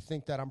that, I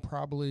think that I'm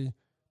probably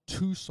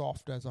too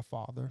soft as a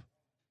father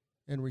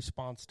in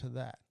response to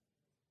that.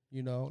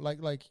 You know,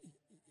 like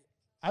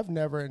I've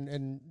never,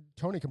 and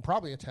Tony can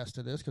probably attest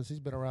to this because he's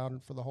been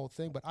around for the whole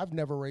thing, but I've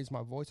never raised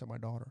my voice at my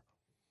daughter.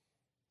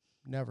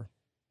 Never.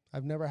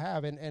 I've never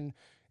have. And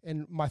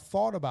my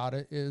thought about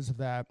it is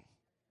that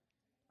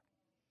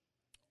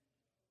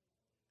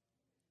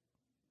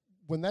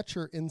when that's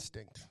your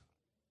instinct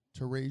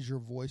to raise your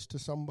voice to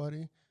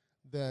somebody,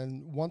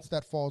 then once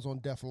that falls on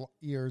deaf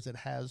ears, it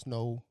has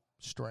no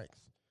strength.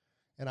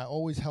 And I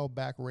always held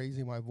back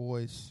raising my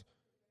voice,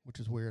 which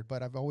is weird,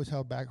 but I've always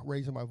held back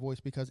raising my voice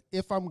because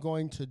if I'm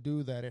going to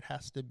do that, it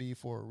has to be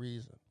for a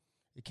reason.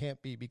 It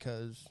can't be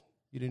because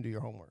you didn't do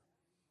your homework.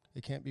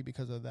 It can't be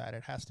because of that.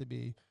 It has to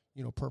be,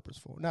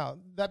 purposeful. Now,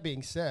 that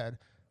being said,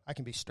 I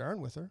can be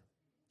stern with her.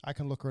 I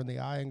can look her in the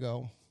eye and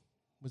go,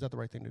 was that the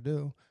right thing to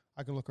do?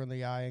 I can look her in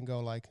the eye and go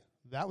like,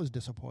 that was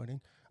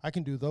disappointing. I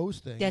can do those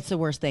things. That's the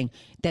worst thing.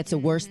 That's the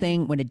worst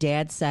thing when a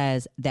dad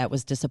says that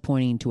was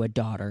disappointing to a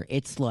daughter.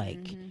 It's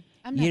like,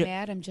 I'm not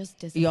mad. I'm just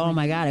disappointed. oh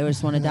my God, I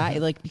just want to die.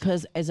 Like,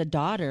 because as a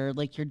daughter,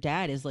 like your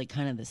dad is like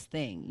kind of this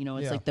thing,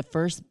 it's like the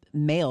first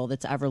male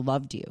that's ever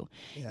loved you.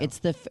 Yeah. It's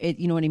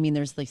you know what I mean?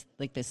 There's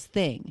like this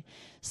thing.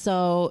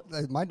 So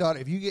my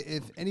daughter,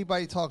 if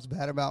anybody talks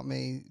bad about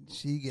me,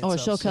 she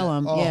gets she'll upset. kill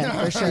him.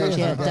 Yeah, for sure.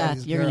 Yeah,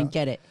 death. You're going to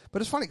get it.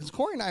 But it's funny because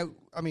Corey and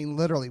I mean,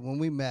 literally when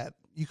we met,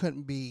 you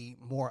couldn't be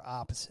more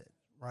opposite,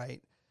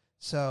 right?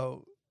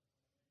 So,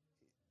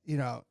 he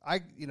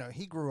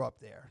grew up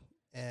there.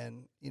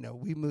 And,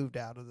 we moved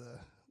out of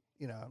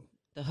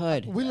the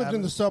hood. We lived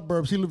in the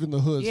suburbs. He lived in the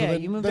hood. Yeah, so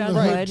then, you moved then out of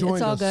the the hood hood. joined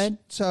It's all us. good.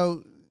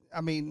 So, I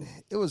mean,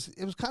 it was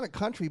kind of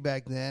country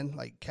back then,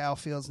 like cow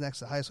fields next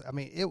to high school. I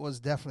mean, it was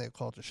definitely a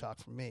culture shock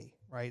for me,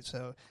 right?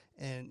 So,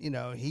 and,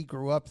 he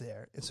grew up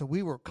there. And so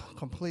we were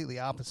completely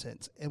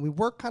opposites. And we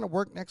worked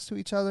next to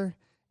each other.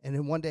 And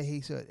then one day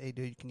he said, hey,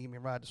 dude, can you give me a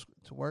ride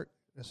to work?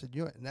 I said,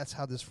 do it. And that's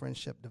how this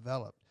friendship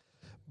developed.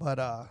 But,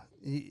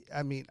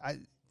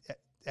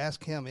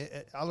 ask him.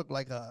 I look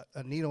like a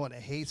needle in a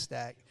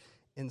haystack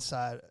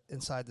inside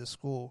the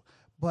school.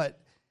 But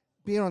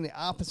being on the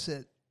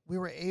opposite, we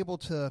were able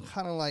to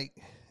kind of like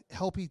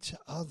help each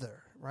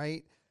other,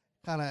 right?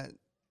 Kind of,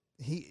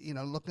 he,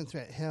 looking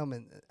through at him,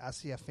 and I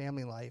see a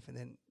family life, and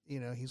then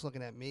he's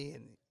looking at me,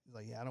 and he's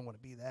like, yeah, I don't want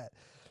to be that.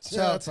 So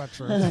that's not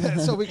true.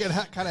 So we can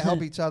kind of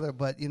help each other.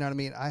 But you know what I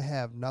mean. I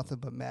have nothing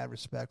but mad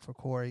respect for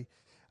Corey.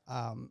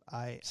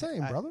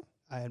 Same, brother.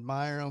 I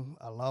admire him.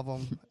 I love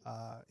him.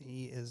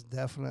 He is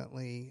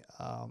definitely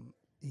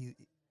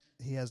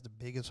he has the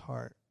biggest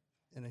heart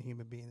in a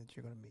human being that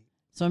you're going to meet.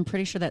 So I'm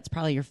pretty sure that's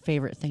probably your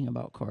favorite thing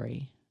about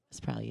Corey. It's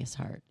probably his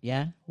heart.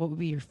 Yeah. What would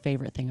be your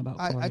favorite thing about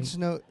Corey? I just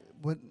know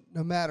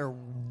no matter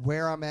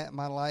where I'm at in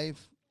my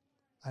life,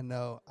 I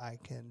know I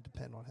can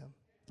depend on him.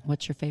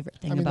 What's your favorite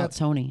thing about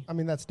Tony? I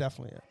mean, that's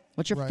definitely it.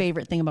 What's your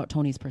favorite thing about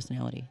Tony's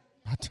personality?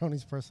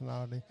 Tony's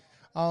personality.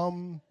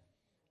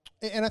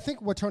 And I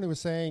think what Tony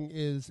was saying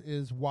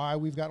is why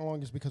we've gotten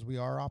along is because we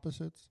are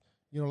opposites.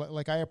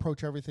 Like I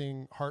approach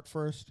everything heart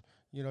first.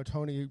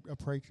 Tony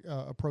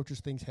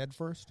approaches things head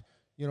first.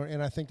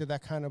 And I think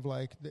that kind of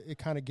like it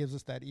kind of gives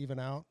us that even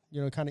out.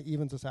 It kind of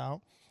evens us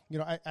out.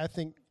 I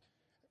think,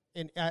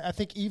 and I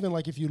think even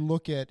like if you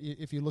look at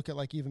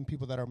like even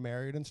people that are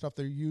married and stuff,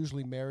 they're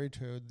usually married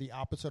to the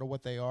opposite of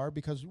what they are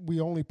because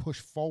we only push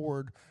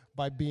forward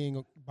by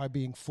being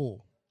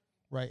full.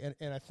 Right,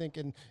 and I think,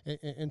 and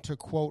to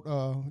quote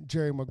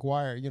Jerry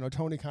Maguire,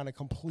 Tony kind of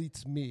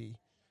completes me,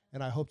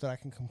 and I hope that I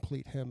can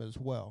complete him as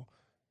well.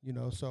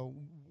 So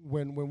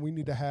when we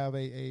need to have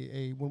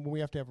when we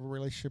have to have a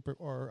relationship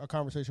or a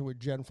conversation with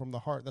Jen from the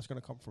heart, that's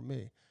going to come from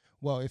me.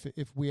 Well,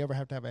 if we ever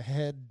have to have a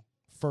head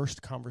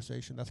first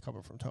conversation, that's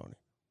coming from Tony.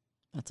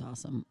 That's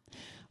awesome.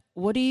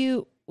 What do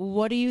you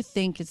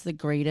think is the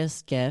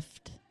greatest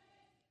gift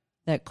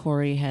that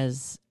Corey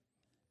has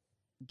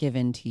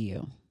given to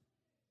you?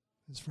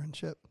 His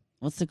friendship.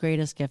 What's the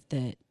greatest gift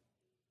that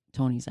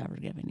Tony's ever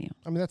given you?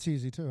 I mean, that's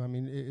easy too. I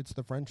mean, it's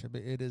the friendship.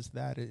 It is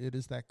that. It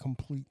is that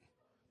complete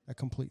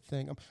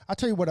thing. I'll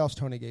tell you what else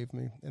Tony gave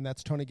me, and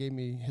that's Tony gave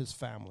me his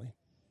family.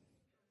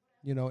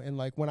 You know, and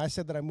like when I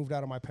said that I moved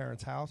out of my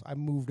parents' house, I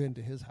moved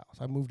into his house.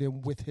 I moved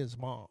in with his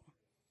mom.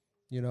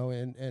 You know,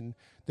 and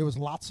there was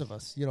lots of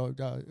us. You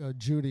know,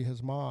 Judy,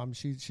 his mom,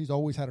 she's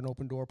always had an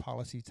open door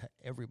policy to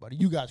everybody.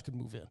 You guys could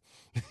move in.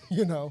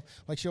 You know,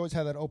 like she always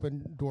had that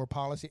open door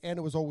policy, and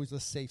it was always a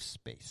safe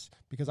space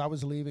because I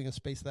was leaving a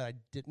space that I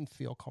didn't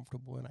feel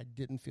comfortable in, I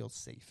didn't feel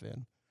safe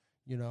in.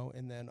 You know,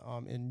 and then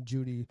and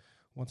Judy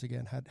once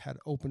again had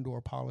open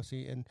door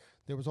policy, and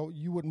there was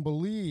you wouldn't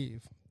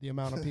believe the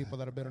amount of people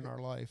that have been in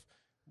our life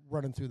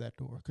running through that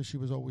door because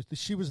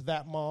she was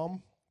that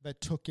mom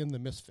that took in the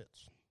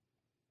misfits.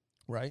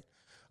 Right.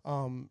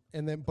 And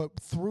then, but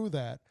through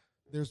that,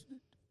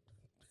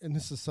 and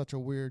this is such a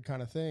weird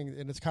kind of thing,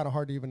 and it's kind of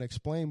hard to even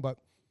explain, but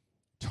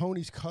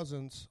Tony's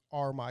cousins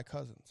are my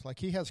cousins. Like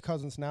he has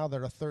cousins now that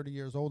are 30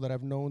 years old that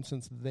I've known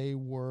since they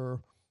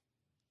were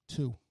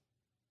 2.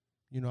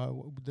 You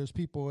know, there's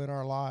people in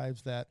our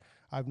lives that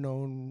I've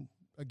known,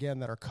 again,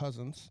 that are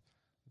cousins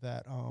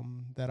that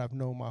I've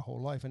known my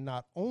whole life. And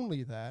not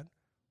only that,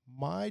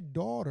 my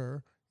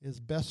daughter is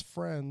best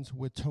friends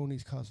with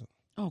Tony's cousin.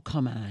 Oh,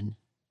 come on.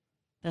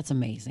 That's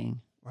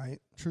amazing. Right.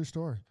 True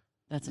story.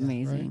 That's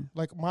amazing. Right?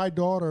 Like my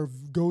daughter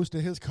goes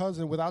to his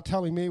cousin without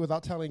telling me,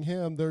 without telling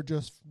him. They're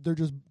just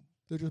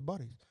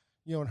buddies.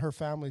 You know, and her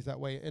family's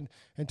that way.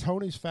 And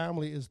Tony's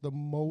family is the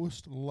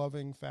most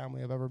loving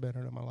family I've ever been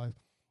in my life.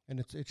 And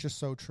it's just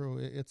so true.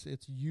 It's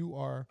you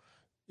are,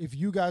 if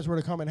you guys were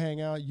to come and hang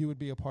out, you would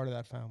be a part of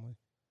that family.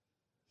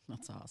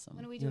 That's awesome.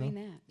 When are we doing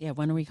that? Yeah,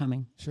 when are we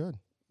coming? Should.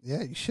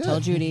 Yeah, you should. Tell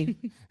Judy.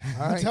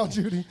 All right. Tell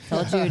Judy.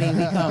 Tell Judy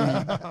we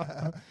coming.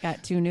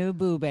 Got 2 new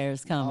Boo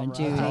Bears coming, Right.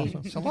 Judy.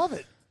 Awesome. She'll love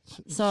it. So,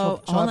 She'll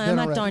hold on, have I'm dinner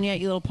not ready. done yet,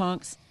 you little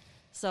punks.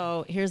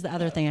 So, here's the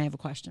other thing. I have a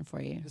question for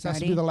you. This has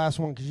to Ready? be the last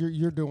one because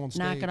you're doing stage.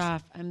 Knock it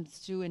off. I'm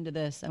too into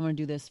this. I want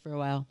to do this for a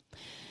while.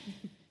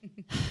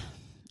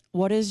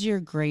 What is your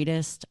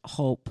greatest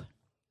hope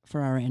for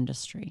our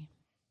industry?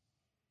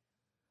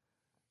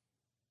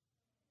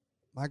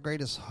 My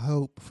greatest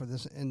hope for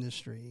this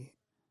industry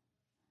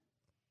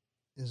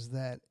is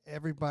that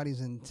everybody's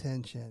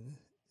intention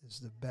is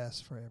the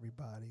best for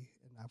everybody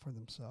and not for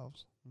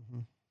themselves.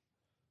 Mm-hmm.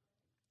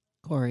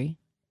 Corey,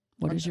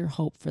 what is your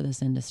hope for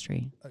this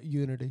industry?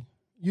 Unity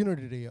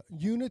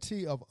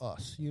of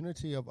us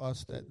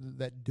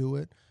that do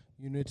it.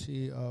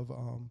 Unity of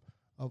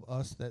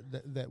us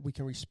that we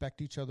can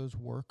respect each other's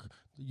work.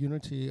 The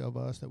unity of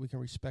us that we can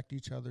respect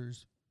each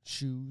other's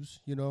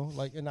shoes. You know,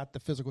 like, and not the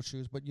physical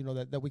shoes, but you know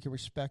that we can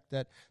respect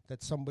that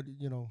somebody,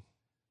 you know.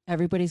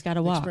 Everybody's got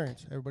to walk.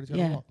 Experience. Everybody's got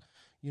to walk.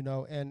 You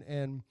know,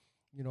 and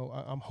you know,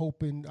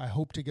 I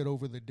hope to get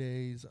over the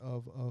days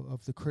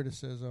of the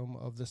criticism,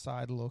 of the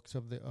side looks,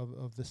 of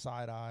the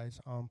side eyes.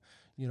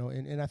 You know,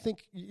 and I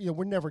think, you know,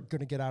 we're never going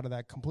to get out of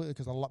that completely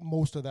because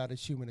most of that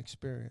is human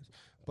experience.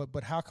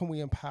 But how can we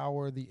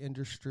empower the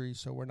industry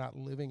so we're not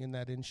living in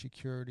that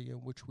insecurity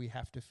in which we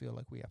have to feel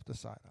like we have to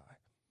side eye?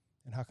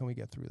 And how can we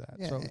get through that?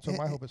 Yeah, so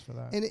my hope is for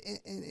that. And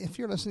if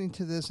you're listening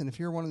to this, and if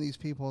you're one of these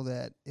people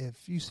that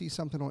if you see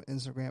something on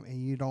Instagram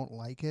and you don't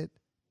like it,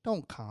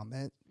 don't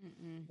comment.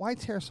 Mm-mm. Why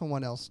tear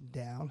someone else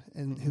down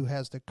and who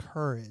has the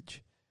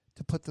courage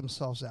to put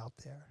themselves out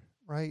there,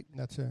 right?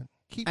 That's it.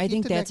 I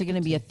think that's going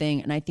to be a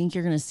thing, and I think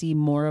you're going to see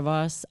more of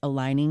us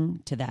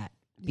aligning to that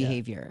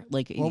behavior.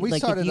 Like, well, we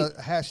like started a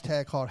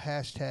hashtag called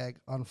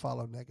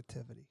 #unfollow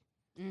negativity.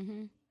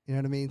 Mm-hmm. You know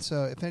what I mean?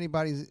 So if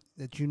anybody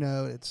that you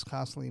know it's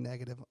constantly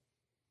negative,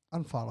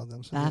 unfollow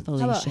them. So How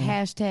about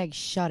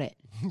 #shut it?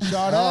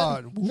 Shut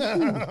up.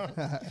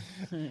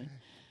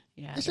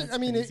 Yeah, I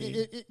mean,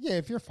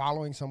 if you're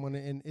following someone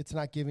and it's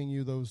not giving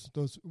you those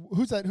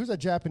who's that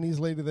Japanese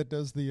lady that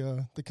does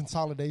the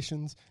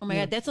consolidations? Oh my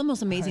God, that's the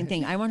most amazing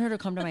thing. I want her to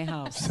come to my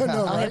house. I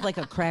know, I'll right? have like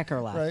a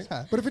cracker left.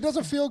 Right. But if it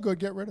doesn't feel good,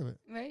 get rid of it.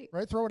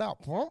 Right. Throw it out.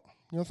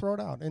 You know, throw it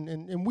out.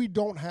 And we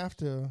don't have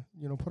to,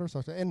 you know, put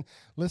ourselves. And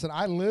listen,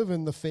 I live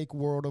in the fake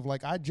world of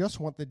like, I just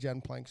want the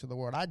Jen Planks of the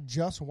world. I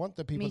just want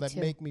the people that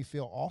make me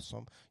feel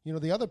awesome. You know,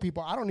 the other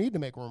people I don't need to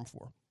make room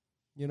for.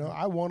 You know,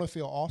 I want to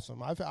feel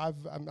awesome.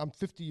 I'm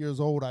 50 years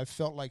old. I've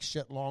felt like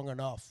shit long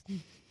enough.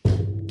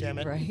 Damn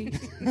it. Right.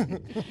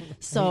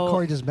 So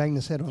Corey just banged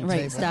his head on the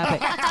table. Stop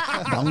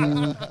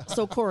it.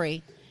 So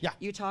Corey,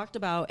 you talked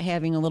about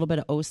having a little bit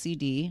of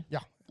OCD. Yeah.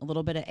 A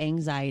little bit of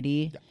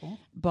anxiety. Yeah.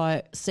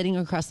 But sitting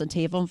across the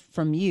table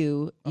from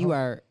you, you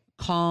are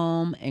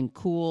calm and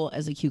cool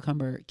as a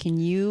cucumber. Can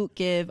you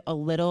give a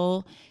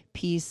little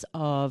piece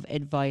of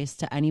advice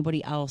to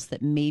anybody else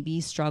that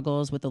maybe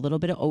struggles with a little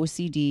bit of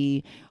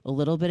OCD, a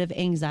little bit of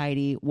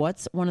anxiety?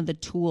 What's one of the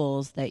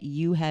tools that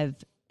you have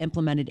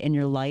implemented in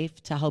your life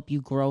to help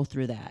you grow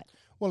through that?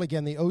 Well,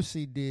 again, the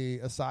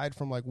OCD, aside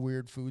from like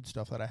weird food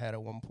stuff that I had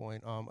at one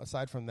point,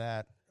 aside from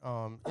that,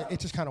 it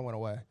just kind of went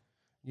away,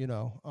 you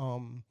know.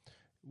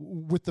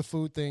 with the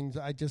food things,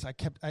 I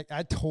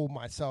told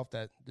myself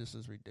that this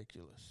is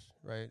ridiculous,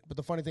 right? But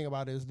the funny thing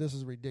about it is this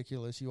is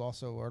ridiculous. You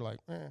also are like,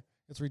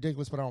 it's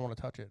ridiculous, but I don't want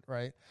to touch it,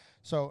 right?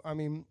 So, I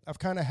mean, I've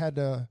kind of had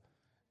to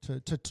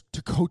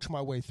coach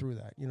my way through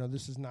that. You know,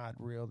 this is not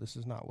real. This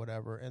is not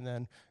whatever.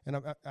 And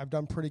I've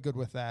done pretty good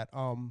with that.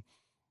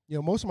 You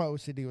know, most of my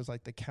OCD was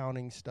like the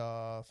counting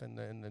stuff and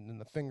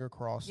the finger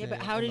crossing. Yeah,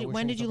 but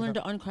when did you learn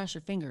to uncross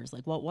your fingers?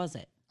 Like, what was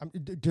it?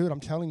 Dude,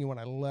 I'm telling you, when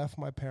I left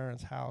my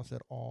parents' house,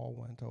 it all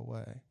went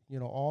away. You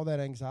know, all that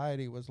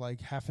anxiety was like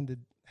having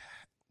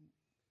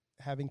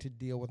to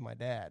deal with my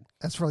dad.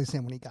 That's really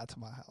saying when he got to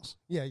my house.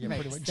 Yeah,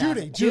 pretty much.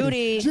 Judy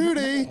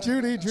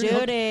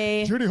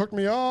hooked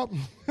me up.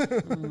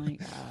 Oh my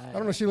God. I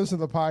don't know if she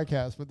listens to the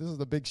podcast, but this is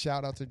the big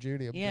shout out to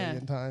Judy a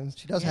billion times.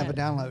 She does have it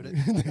downloaded.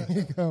 There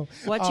you go.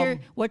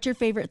 What's your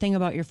favorite thing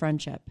about your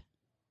friendship?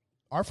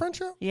 Our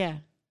friendship? Yeah.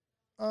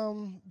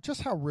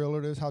 Just how real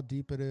it is, how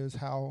deep it is,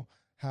 how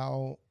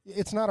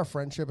it's not a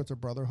friendship, it's a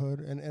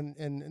brotherhood, and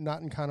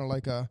not in kind of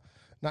like a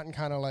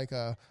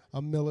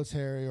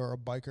military or a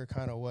biker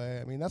kind of way.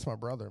 I mean, that's my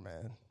brother,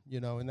 man. You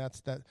know, and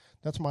that's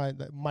my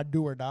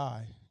do or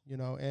die. You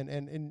know,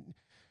 and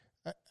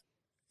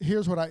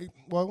here's what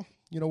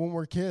you know, when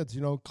we're kids,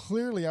 you know,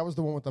 clearly I was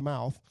the one with the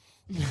mouth.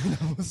 You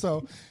know,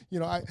 so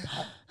you know, I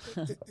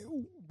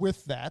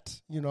with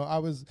that, you know,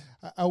 I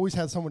always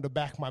had someone to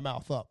back my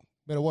mouth up.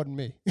 But it wasn't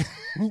me.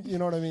 You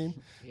know what I mean?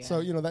 Yeah. So,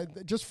 you know,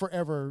 that just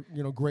forever,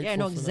 you know, grateful. Yeah, I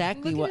know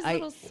exactly what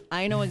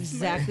I know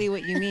exactly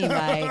what you mean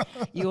by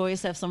you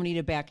always have somebody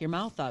to back your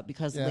mouth up,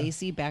 because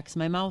Lacey backs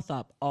my mouth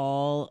up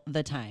all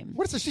the time.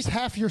 What is it? She's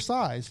half your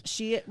size.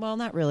 Well,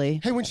 not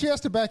really. Hey, when she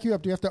has to back you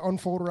up, do you have to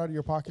unfold her out of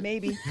your pocket?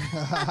 Maybe.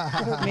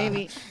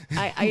 Maybe.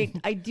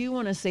 I do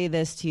want to say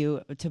this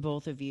to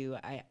both of you.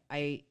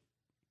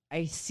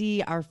 I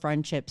see our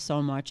friendship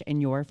so much in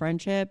your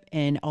friendship.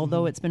 And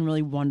although it's been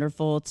really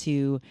wonderful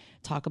to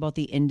talk about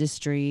the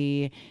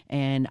industry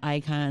and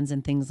icons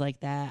and things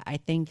like that, I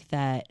think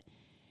that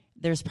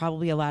there's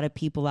probably a lot of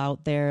people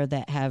out there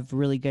that have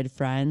really good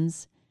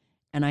friends.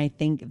 And I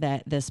think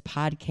that this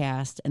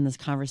podcast and this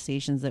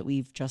conversations that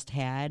we've just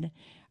had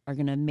are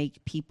going to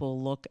make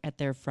people look at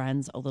their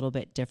friends a little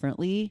bit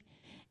differently.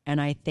 And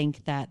I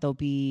think that there'll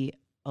be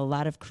a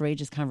lot of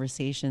courageous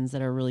conversations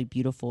that are really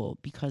beautiful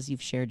because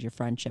you've shared your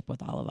friendship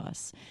with all of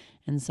us.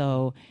 And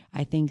so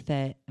I think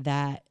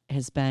that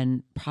has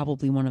been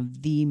probably one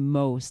of the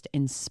most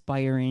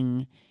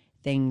inspiring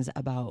things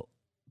about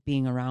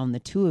being around the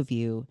two of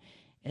you,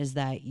 is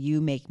that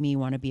you make me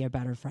want to be a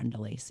better friend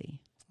to Lacey.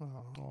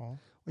 Oh.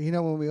 Well, you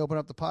know, when we open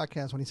up the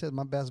podcast, when he says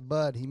my best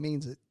bud, he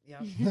means it. Yep.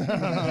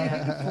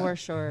 Yeah, for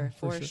sure,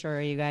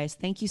 you guys.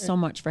 Thank you so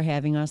much for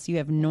having us. You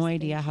have no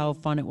idea how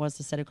fun it was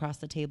to sit across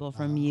the table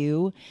from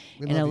you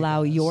and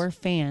allow your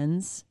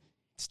fans,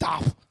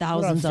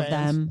 thousands of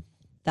them,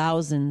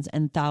 thousands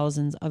and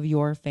thousands of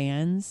your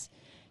fans,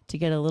 to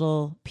get a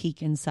little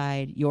peek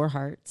inside your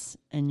hearts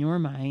and your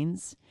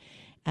minds.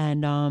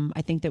 And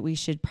I think that we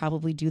should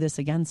probably do this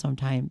again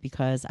sometime,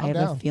 because I have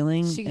a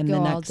feeling in the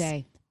next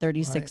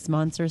 36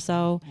 months or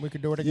so, we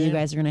could do it again. You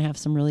guys are going to have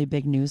some really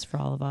big news for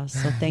all of us.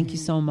 So thank you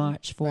so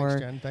much for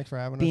Thanks for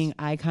having being us.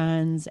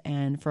 icons,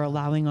 and for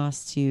allowing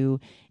us to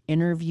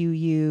interview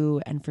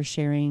you, and for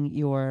sharing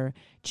your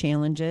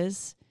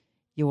challenges,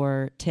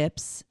 your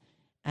tips,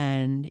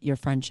 and your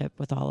friendship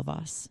with all of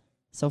us.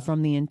 So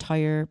from the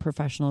entire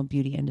professional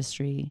beauty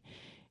industry,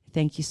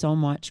 thank you so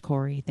much,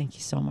 Corey. Thank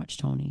you so much,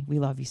 Tony. We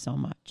love you so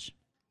much.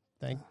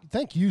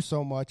 Thank you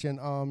so much.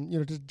 And you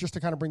know, just to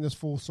kind of bring this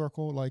full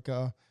circle, like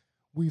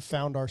we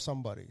found our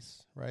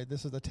somebodies, right?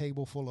 This is a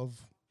table full of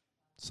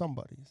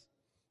somebodies.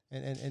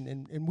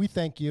 And we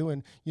thank you.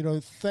 And, you know,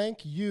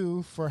 thank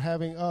you for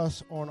having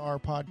us on our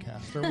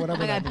podcast or whatever. Oh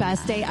my God,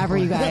 best day ever,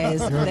 you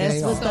guys.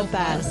 This was the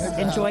best.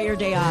 Enjoy your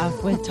day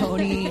off with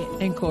Tony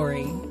and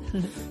Corey.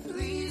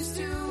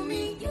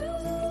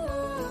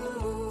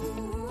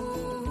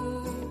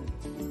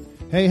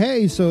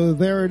 Hey, so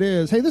there it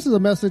is. Hey, this is a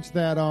message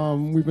that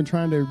we've been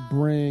trying to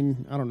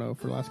bring, I don't know,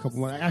 for the last couple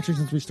of months, actually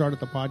since we started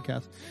the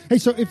podcast. Hey,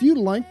 so if you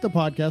like the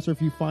podcast, or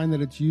if you find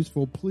that it's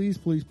useful, please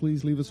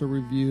leave us a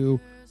review,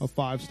 a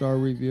 5-star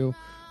review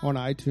on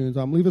iTunes.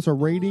 Leave us a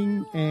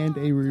rating and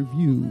a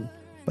review.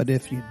 But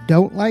if you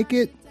don't like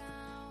it,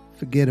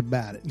 forget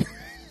about it.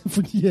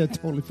 Yeah,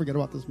 totally forget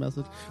about this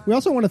message. We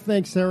also want to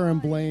thank Sarah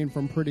and Blaine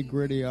from Pretty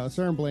Gritty.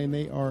 Sarah and Blaine,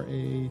 they are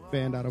a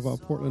band out of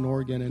Portland,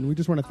 Oregon, and we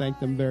just want to thank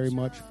them very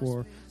much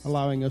for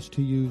allowing us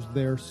to use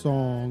their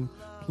song,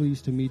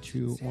 Pleased to Meet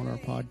You, on our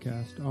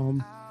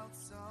podcast.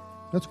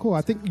 That's cool.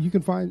 I think you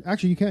can find,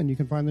 actually you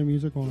can find their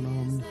music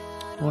on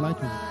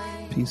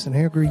iTunes. Peace and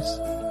hair grease.